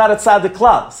much he's not a tzaddik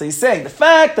klal. So he's saying the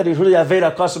fact that Huriyah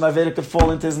Aveda, kosher ma'aveda could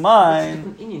fall into his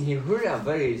mind.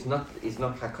 Is not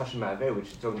Hakasha Ma'aver, which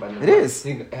you're talking about. It is.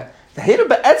 The hater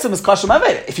be'etzem is kasha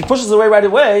ma'aver. If he pushes away right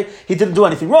away, he didn't do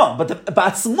anything wrong. But the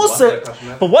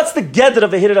ba'atzmusar, but what's the gedder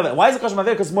of a hater? Why is it kasha ma'aver?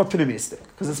 Because it's more pinimistic.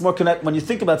 Because it's more connected. When you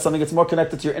think about something, it's more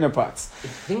connected to your inner parts.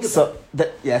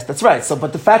 Yes, that's right. So,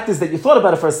 but the fact is that you thought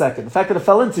about it for a second. The fact that it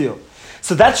fell into you.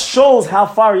 So that shows how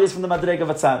far he is from the madrega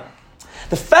of a tzaddik.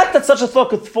 The fact that such a thought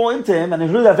could fall into him and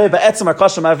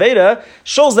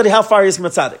shows that how far he is from a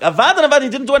tzaddik. Avad, he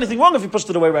didn't do anything wrong if he pushed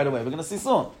it away right away. We're going to see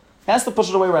soon. He has to push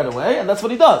it away right away, and that's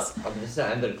what he does.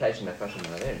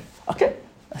 Okay.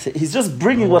 He's just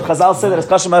bringing what Chazal said that is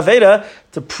Kashem Aveda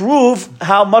to prove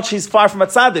how much he's far from a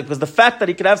tzaddik. Because the fact that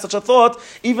he could have such a thought,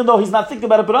 even though he's not thinking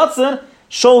about a beratzen,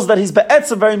 shows that he's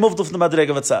be'etzem very moved from the madreg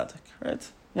of a tzaddik. Right?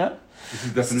 Yeah? This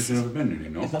is the definition of a Benoni,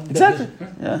 no? Exactly.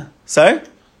 Yeah. Sorry?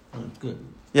 Good.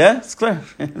 Yeah, it's clear.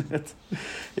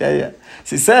 Yeah.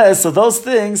 So he says, so those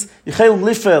things, Yichelum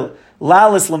Lifel,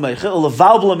 Lalis Lameichel,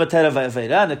 Levalbla Matera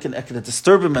Vayaveda, and it can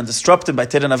disturb him and disrupt him by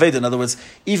Tera Aveda. In other words,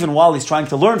 even while he's trying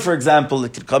to learn, for example,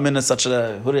 it could come in as such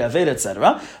a Huri Aveda,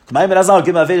 etc.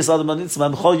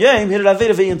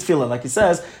 Like he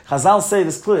says, Chazal say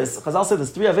this clear. Chazal say there's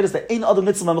 3 Avedas that ain't Adam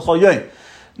Nitzma Mechol Yom.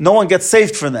 No one gets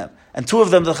saved from them. And 2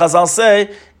 of them, the Chazal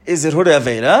say, is it Huri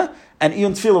Aveda, and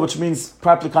iyun tefillah, which means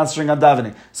properly concentrating on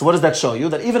davening. So what does that show you?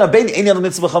 That even a Benoni,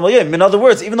 in other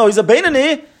words, even though he's a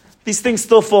Benoni, these things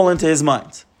still fall into his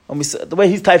mind. The way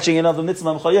he's touching in other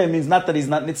mitzvah means not that he's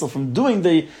not nitzel from doing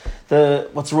the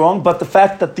what's wrong, but the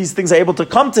fact that these things are able to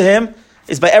come to him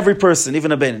is by every person,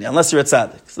 even a Benoni, unless you're a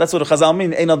tzaddik. So that's what Chazal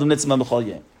mean. Ein adam mitzvah b'chol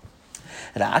yom.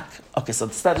 Rak. Okay, so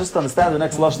just to understand the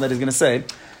next lashon that he's going to say,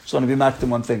 just want to be marked in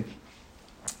one thing.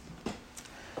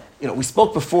 We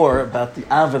spoke before about the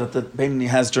ava that the Benoni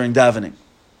has during davening,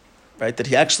 right? That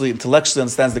he actually intellectually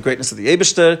understands the greatness of the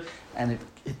Eibishter, and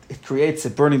it creates a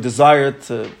burning desire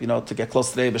to get close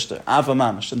to the Eibishter. Ava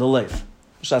mamash in the leif,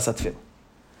 b'shas hatfil.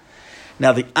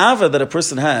 Now, the ava that a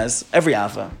person has, every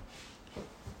ava,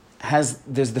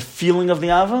 there's the feeling of the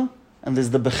ava, and there's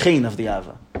the bechein of the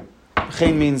ava.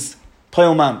 Bechein means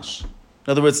poil mamash. In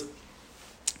other words,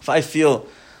 if I feel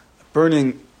a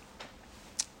burning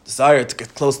desire to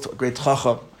get close to a great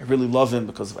chacham, I really love him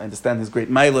because I understand his great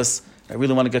mailas, I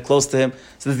really want to get close to him.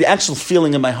 So there's the actual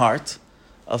feeling in my heart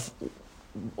of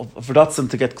ratzon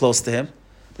to get close to him,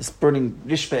 this burning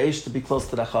rish be'esh to be close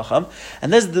to the chacham.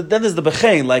 And then there's the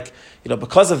bechein, like,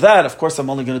 because of that, of course, I'm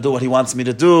only going to do what he wants me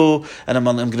to do, and I'm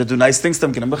going to do nice things to him,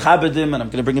 I'm going to mechabed him, and I'm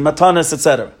going to bring him matanas,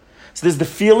 etc. So there's the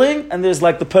feeling, and there's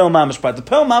like the pe'el mamish part. The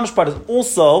pe'el mamish part is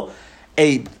also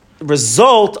a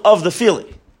result of the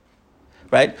feeling.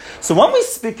 Right? So when we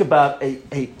speak about a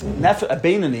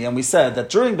Benoni, and we said that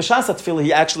during B'shas HaTfilah,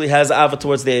 he actually has ava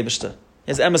towards the Eibishter.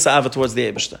 He has emes ava towards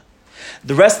the Eibishter.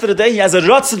 The rest of the day, he has a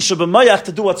ratzon shebemayach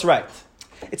to do what's right.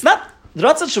 It's not, the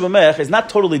ratzon shebemayach is not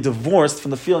totally divorced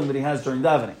from the feeling that he has during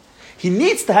davening. He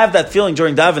needs to have that feeling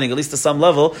during davening, at least to some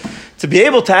level, to be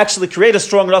able to actually create a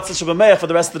strong ratzon shebemayach for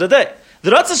the rest of the day.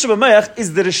 The ratzon shebemayach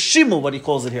is the reshimu, what he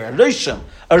calls it here, a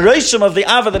reishim of the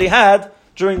ava that he had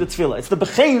during the tefillah. It's the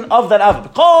bechein of that ava.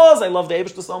 Because I love the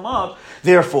Eibishter so much,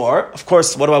 therefore, of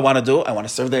course, what do I want to do? I want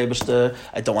to serve the Eibishter.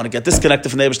 I don't want to get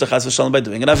disconnected from the Eibishter chas v'shalom by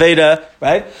doing an aveda,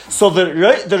 right? So the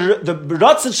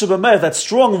ratzon shebemeir, that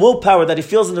strong willpower that he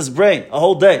feels in his brain a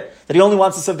whole day, that he only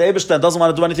wants to serve the Eibishter and doesn't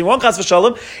want to do anything wrong chas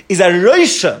v'shalom, is a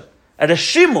reisha, a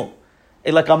reshimul,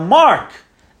 like a mark,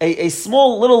 a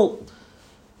small little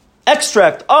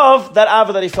extract of that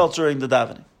ava that he felt during the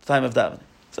davening, time of davening.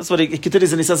 So that's what he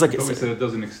continues, and he says like He said it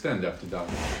doesn't extend after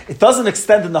davening. it doesn't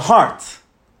extend in the heart,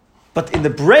 but in the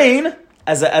brain,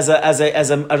 as a ratzah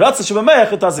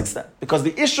shebemeich, it does extend, because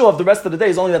the issue of the rest of the day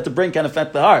is only that the brain can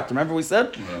affect the heart. Remember we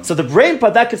said? Yeah. So the brain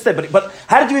part that could stay, but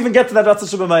how did you even get to that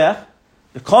ratzah shebemeich?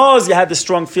 Because you had this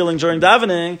strong feeling during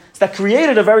davening, so that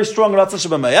created a very strong ratzah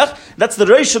shebemeich. That's the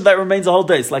reisha that remains the whole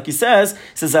day. So like he says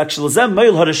actually zem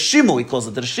meil hareshimu, he calls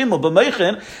it the reshimu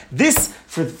b'meichin. This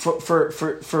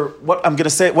for what I'm going to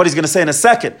say, what he's going to say in a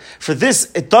second. For this,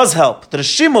 it does help the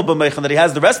reshimu b'meichin that he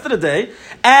has the rest of the day,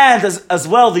 and as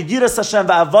well the yiras Hashem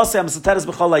va'avasei ha'mesateres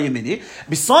b'chol ha'yimini.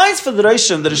 Besides for the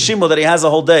reisha, the reshimu that he has a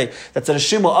whole day, that's a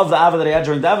reshimu of the ava that he had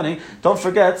during davening. Don't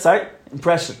forget,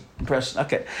 impression.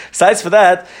 Okay. Besides for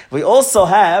that, we also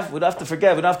have. We don't have to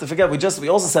forget. We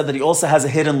also said that he also has a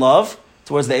hidden love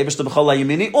towards the Eibishter b'chol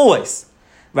ha'yimini, always,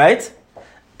 right?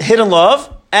 Hidden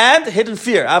love and hidden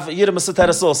fear. Yira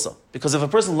mesuteres also, because if a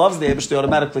person loves the Eibishter, he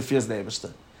automatically fears the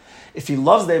Eibishter. If he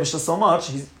loves the Eibishter so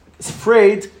much, he's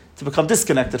afraid to become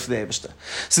disconnected from the Eibishter.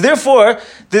 So therefore,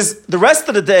 the rest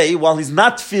of the day, while he's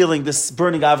not feeling this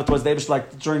burning ava towards the Eibishter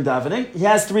like during davening, he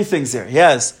has three things here. He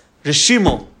has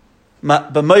reshimul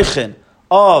b'moichin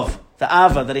of the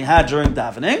ava that he had during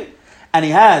davening, and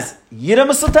he has yira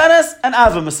mesuteres and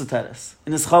ava mesuteres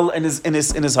in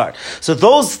his heart. So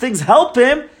those things help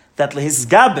him that his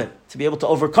gabin to be able to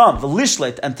overcome the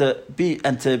lishlet and to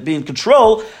be in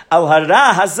control al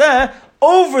hara hazeh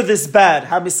over this bad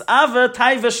hamisava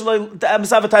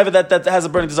taiva that has a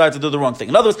burning desire to do the wrong thing.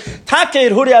 In other words, takeir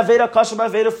huri aveda kasher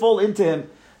aveda fall into him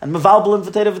and mevalbel him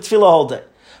v'teiv tefillah all day.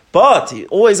 But he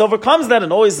always overcomes that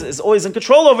and is always in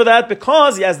control over that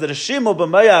because he has the reshimu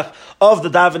b'mayach of the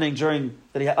davening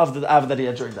of the ava that he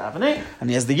had during davening, and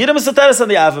he has the yira mesuteres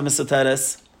and the ava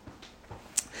mesuteres.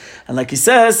 And like he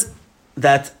says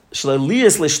that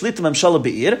shleliyas leishlitim emshala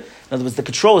be'ir. In other words, the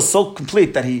control is so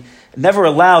complete that he never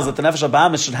allows that the nefesh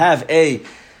habahamis should have a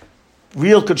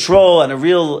real control and a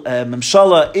real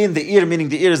memshala in the ear, meaning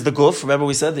the ear is the guf. Remember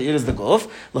we said the ear is the guf.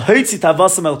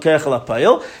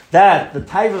 That the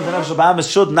taiva of the nefesh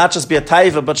habahamis should not just be a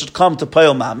taiva, but should come to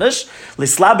payil mamish.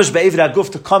 Lislabish be'evri aguf,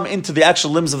 to come into the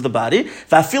actual limbs of the body.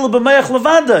 Va'afilu b'meyach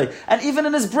levadai, and even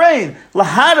in his brain,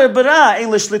 lahara bara ein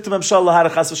lishlitim memshala lahara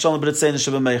chas v'shalom b'ritzein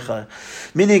sheb'meicha.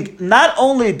 Meaning, not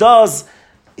only does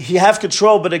he have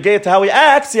control, but again to how he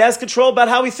acts, he has control about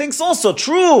how he thinks also.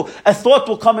 True, a thought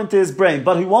will come into his brain,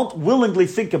 but he won't willingly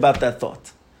think about that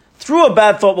thought. Through a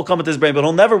bad thought will come into his brain, but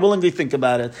he'll never willingly think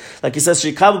about it. Like he says,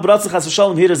 he'll never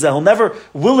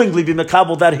willingly be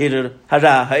mekabel that hirir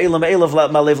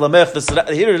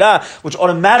hara, which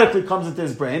automatically comes into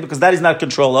his brain, because that he's not in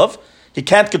control of. He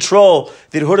can't control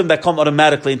the Yehudim that come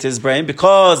automatically into his brain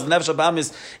because the Nefesh HaBaham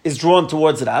is drawn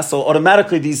towards it. So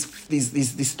automatically these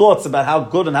thoughts about how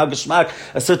good and how geschmack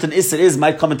a certain Isser is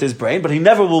might come into his brain, but he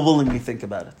never will willingly think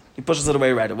about it. He pushes it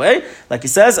away right away. Like he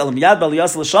says, as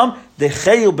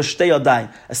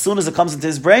soon as it comes into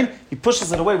his brain, he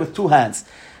pushes it away with two hands.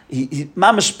 He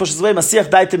mamish pushes away masiach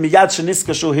daite miyad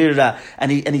sheniska shuhira, and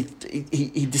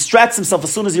he distracts himself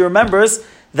as soon as he remembers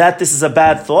that this is a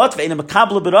bad thought. Ve'ena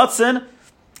makabla b'ratzin,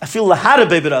 I feel lahara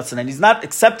b'ratzin, and he's not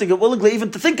accepting it willingly even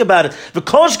to think about it.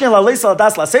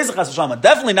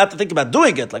 Definitely not to think about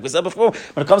doing it. Like we said before,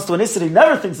 when it comes to an isser, he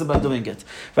never thinks about doing it.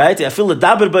 Right? I feel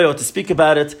l'daber b'yo, or to speak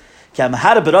about it.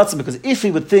 Because if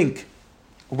he would think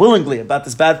willingly about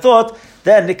this bad thought,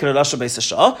 then nikra rasha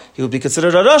beis he would be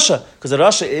considered a rasha, because a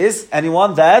rasha is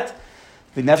anyone that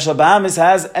the nefesh habahamis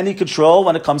has any control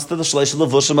when it comes to the shleish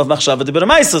levushim of machshava de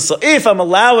b'ramaisa. So if I'm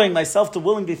allowing myself to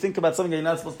willingly think about something that you're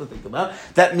not supposed to think about,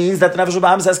 that means that the nefesh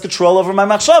habahamis has control over my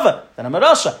machshava. Then I'm a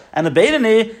rasha. And a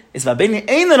Benoni is v'Benoni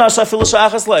ein the rasha afilu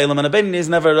sha'achas la'ilam, and a Benoni is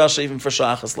never a rasha even for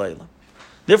sha'achas la'ilam.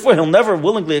 Therefore, he'll never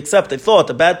willingly accept a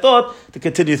bad thought, to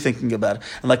continue thinking about it.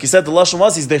 And like you said, the lashon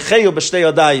was, he's decheyu b'shtei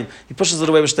yadayim. He pushes it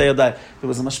away b'shtei yadayim. There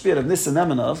was a mashpir of Nissen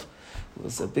Emenov, who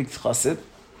was a big chassid.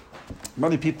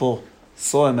 Many people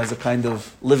saw him as a kind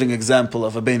of living example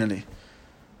of a Benoni.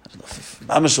 I don't know if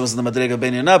Mamish was in the Madrega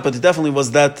Benoni or not, but he definitely was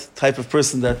that type of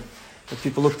person that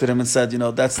people looked at him and said,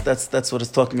 that's what it's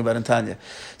talking about in Tanya.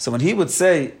 So when he would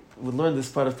say, we learn this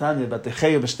part of Tanya about the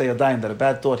cheyu b'shtei yadayim, that a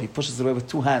bad thought, he pushes it away with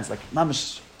two hands, like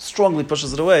Mamish, strongly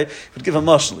pushes it away, he would give a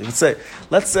mashal. He would say,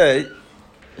 let's say,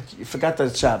 you forgot that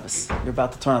it's Shabbos. You're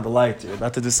about to turn on the light. You're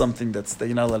about to do something that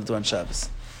you're not allowed to do on Shabbos.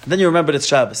 And then you remember it's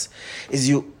Shabbos. Is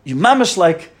you mamish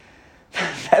like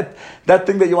that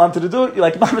thing that you wanted to do, you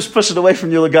like mamish push it away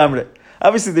from you legamre.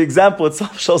 Obviously, the example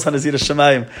itself shows on his Yiras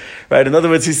Shamayim, right? In other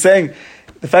words, he's saying,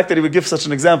 the fact that he would give such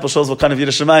an example shows what kind of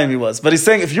Yiras Shamayim he was. But he's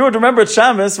saying, if you would remember it's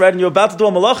Shabbos, right, and you're about to do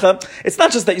a malacha, it's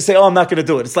not just that you say, oh, I'm not going to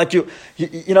do it. It's like you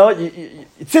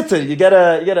tzita, you get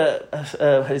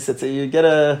a, how do you say it? You get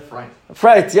a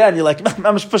fright, yeah, and you're like,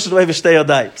 mamish push it away v'shtei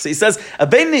yodai. So he says,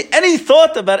 any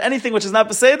thought about anything which is not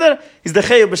beseder, he's the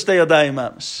cheyu b'shtei yodai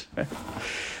mamish. Right?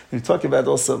 And you talk about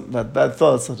also about bad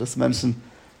thoughts. I'll just mention,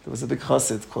 there was a big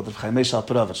chassid called Rav Chaim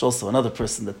Shaparavich, also another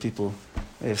person that people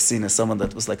may have seen as someone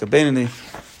that was like a Benoni,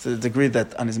 to the degree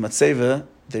that on his matzeva,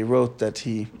 they wrote that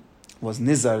he was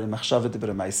nizar in machshava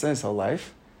dibra ma'aseh his whole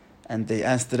life, and they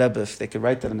asked the Rebbe if they could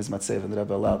write that in his matzeva, and the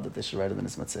Rebbe allowed that they should write it in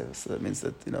his matzeva. So that means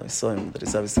that, he saw him, that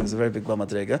he was a very big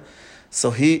Bamadrega. So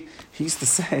he used to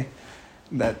say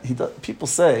that people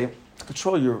say, to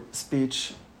control your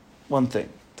speech, one thing.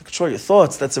 To control your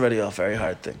thoughts, that's already a very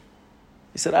hard thing.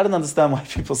 He said, I don't understand why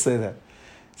people say that.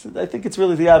 He said, I think it's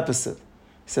really the opposite.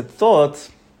 He said, thought,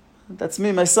 that's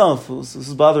me, myself,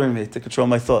 who's bothering me to control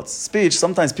my thoughts. Speech,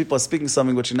 sometimes people are speaking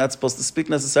something which you're not supposed to speak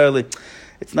necessarily.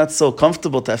 It's not so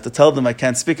comfortable to have to tell them, I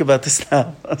can't speak about this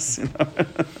now. But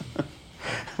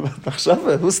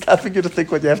who's stopping you to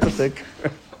think what you have to think?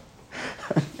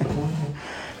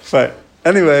 Fine.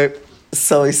 Anyway,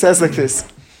 so he says like this.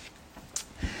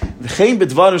 When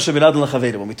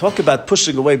we talk about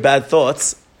pushing away bad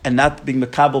thoughts and not being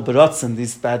mekabel beratzon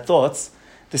these bad thoughts,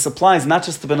 this applies not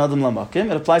just to ben adam lamakim,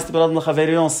 it applies to ben adam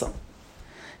lachaveri also.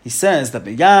 He says that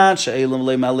is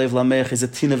a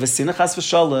tina v'sina chas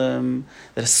v'shalom,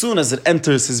 that as soon as it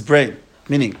enters his brain,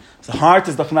 meaning the heart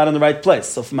is not in the right place,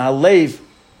 so from halev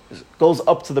goes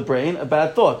up to the brain, a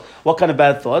bad thought. What kind of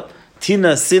bad thought?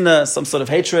 Tina, sinna, some sort of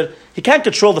hatred. He can't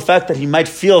control the fact that he might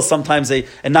feel sometimes a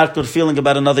not good feeling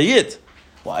about another yid.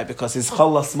 Why? Because his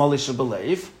chalas mali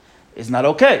shabalev is not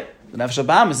okay. The nefesh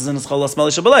habahamis is in his chalas mali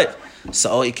shabalev.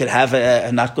 So he could have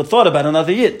a not good thought about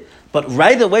another yid. But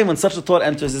right away when such a thought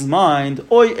enters his mind,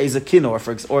 oy is a kina,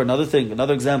 or another thing,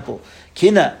 another example.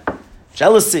 Kina,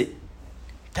 jealousy.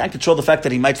 Can't control the fact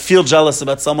that he might feel jealous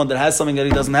about someone that has something that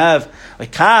he doesn't have.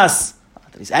 Like kas,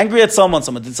 that he's angry at someone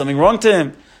did something wrong to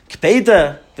him.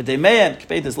 Kpeda, v'deimeyan.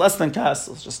 Kpeda is less than kas.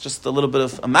 It's just a little bit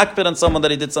of a makbid on someone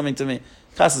that he did something to me.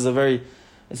 Kas is a very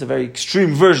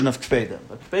extreme version of kpeda.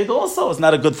 But kpeda also is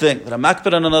not a good thing. That a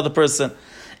makbid on another person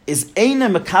is eine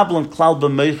mekabel klal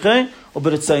b'meiche or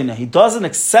b'ritzayna. He doesn't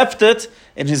accept it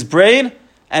in his brain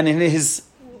and in his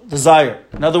desire.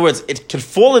 In other words, it can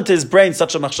fall into his brain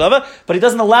such a machshava, but he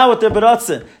doesn't allow it there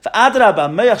b'ratzin. V'adraba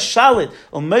meyach shalit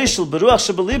or meishel beruach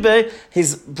shebelibe.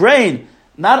 His brain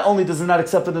not only does he not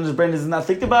accept it in his brain, does not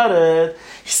think about it,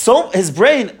 so his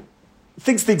brain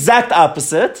thinks the exact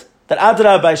opposite, that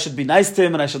Adrabah, I should be nice to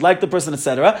him and I should like the person,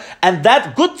 etc. And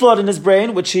that good thought in his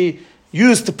brain, which he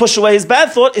used to push away his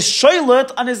bad thought, is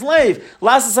shoylet on his lave.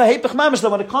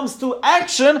 That when it comes to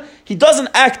action, he doesn't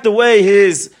act the way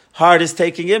his heart is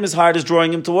taking him, his heart is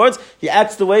drawing him towards. He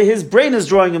acts the way his brain is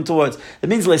drawing him towards. That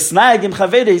means he's going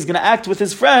to act with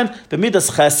his friend,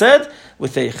 b'midas chesed,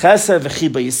 with a chesed,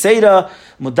 v'chiba yiseda,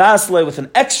 mudasle, with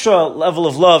an extra level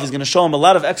of love. He's going to show him a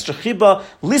lot of extra chiba,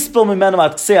 lispel mimenu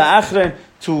at ksea achren,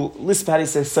 to lisp, how do you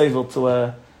say, sevel,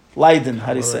 to leiden,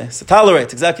 how do you say? So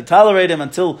tolerate, exactly. Tolerate him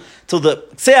until the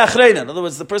ksea achrena. In other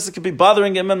words, the person could be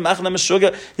bothering him and machna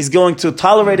meshuga. He's going to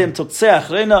tolerate him till ksea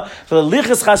achrena. For the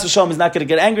lichas chas v'shalom, he's not going to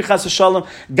get angry chas v'shalom.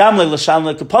 Gamle l'shalom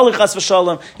l'kapali chas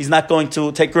v'shalom. He's not going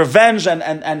to take revenge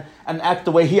and act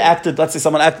the way he acted. Let's say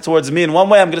someone acted towards me in one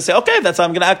way. I'm going to say, okay, that's how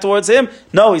I'm going to act towards him.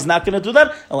 No, he's not going to do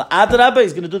that.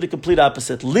 He's going to do the complete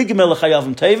opposite. Ligmel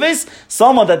l'chayavim teves.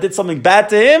 Someone that did something bad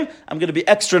to him, I'm going to be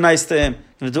extra nice to him.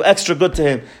 I'm going to do extra good to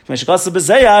him. Like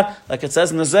it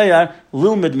says in the Zayar,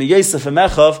 Lilmid mi Yosef and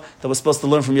Echav, that was supposed to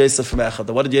learn from Yosef and Echav.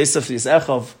 What did Yosef and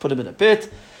Echav put him in a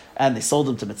pit, and they sold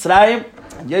him to Mitzrayim,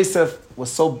 and Yosef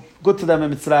was so good to them in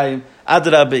Mitzrayim,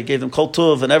 Adrabi gave them kol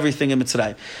tuv and everything in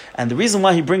Mitzrayim. And the reason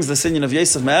why he brings this inyan of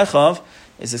Yosef and Echav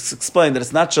is to explain that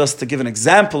it's not just to give an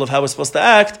example of how we're supposed to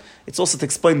act, it's also to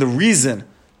explain the reason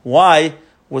why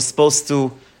we're supposed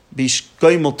to be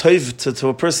goimel tov to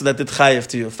a person that did chayev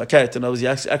to you. Fakert,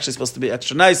 you're actually supposed to be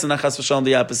extra nice and not chas v'shalom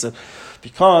the opposite.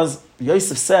 Because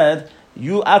Yosef said,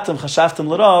 you atam chashaftem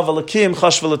l'rav alakim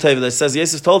chash v'lateva. It says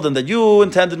Yosef told them that you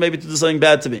intended maybe to do something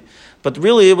bad to me, but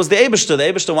really it was the Eibishter. The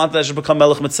Eibishter wanted that I should become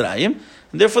Melech Mitzrayim,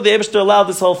 and therefore the Eibishter allowed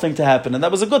this whole thing to happen, and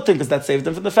that was a good thing because that saved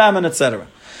them from the famine, etc.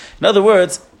 In other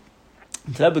words,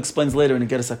 The Rebbe explains later in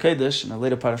Igeres HaKodesh, in a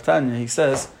later part of Tanya, he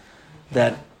says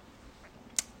that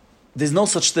there's no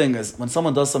such thing as when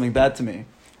someone does something bad to me,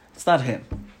 it's not him.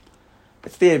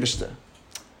 It's the Eibishter.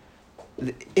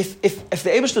 If the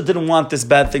Eibishter didn't want this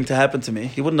bad thing to happen to me,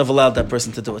 he wouldn't have allowed that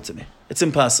person to do it to me. It's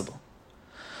impossible.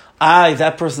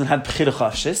 That person had Bechira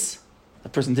Chavshis,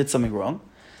 that person did something wrong.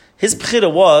 His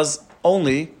Bechira was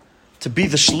only to be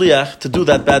the Shliach, to do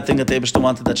that bad thing that the Eibishter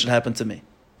wanted that should happen to me.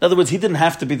 In other words, he didn't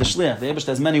have to be the Shliach. The Eibishter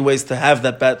has many ways to have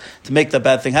to make that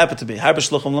bad thing happen to me. Harbe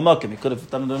Shluchim L'Makim. He could have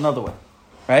done it another way.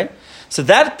 Right? So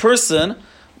that person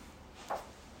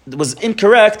was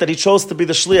incorrect that he chose to be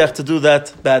the Shliach to do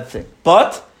that bad thing.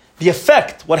 But the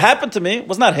effect, what happened to me,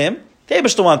 was not him. The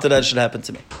Eibishter wanted that it should happen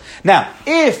to me. Now,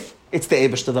 if it's the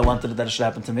Eibishter that wanted that it should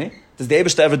happen to me, does the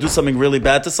Eibishter ever do something really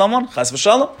bad to someone? Chas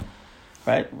v'shalom.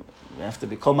 Right? We have to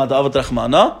be kol ma'adavat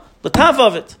rachmana, the tav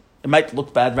of it. It might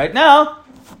look bad right now,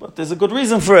 but there's a good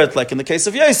reason for it. Like in the case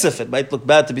of Yosef, it might look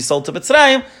bad to be sold to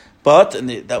Mitzrayim, but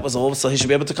that was all, so he should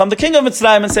be able to become the king of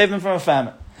Mitzrayim and save them from a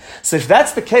famine. So if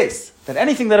that's the case, that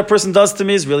anything that a person does to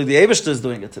me is really the Eibishter is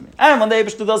doing it to me. And when the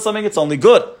Eibishter does something, it's only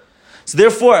good. So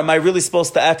therefore, am I really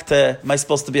supposed to am I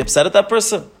supposed to be upset at that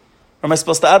person? Or am I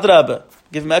supposed to adrabah?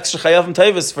 Give him extra chayavim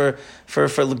tevis for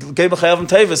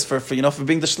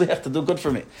being the shliach to do good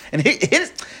for me. And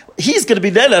he's going to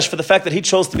be nelesh for the fact that he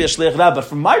chose to be a shliach rabbah. But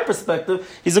from my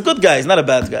perspective, he's a good guy. He's not a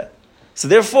bad guy. So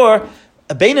therefore,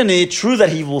 a Benoni, true that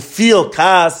he will feel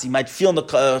kas, he might feel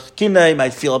kina, he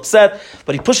might feel upset,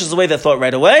 but he pushes away that thought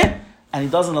right away, and he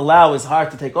doesn't allow his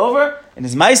heart to take over. In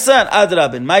his maisa and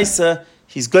adrab in maisa,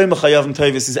 he's going b'chayavim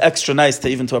tevis. He's extra nice to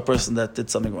even to a person that did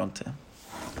something wrong to him.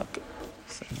 Okay.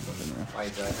 Why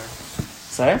is that?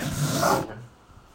 Sorry?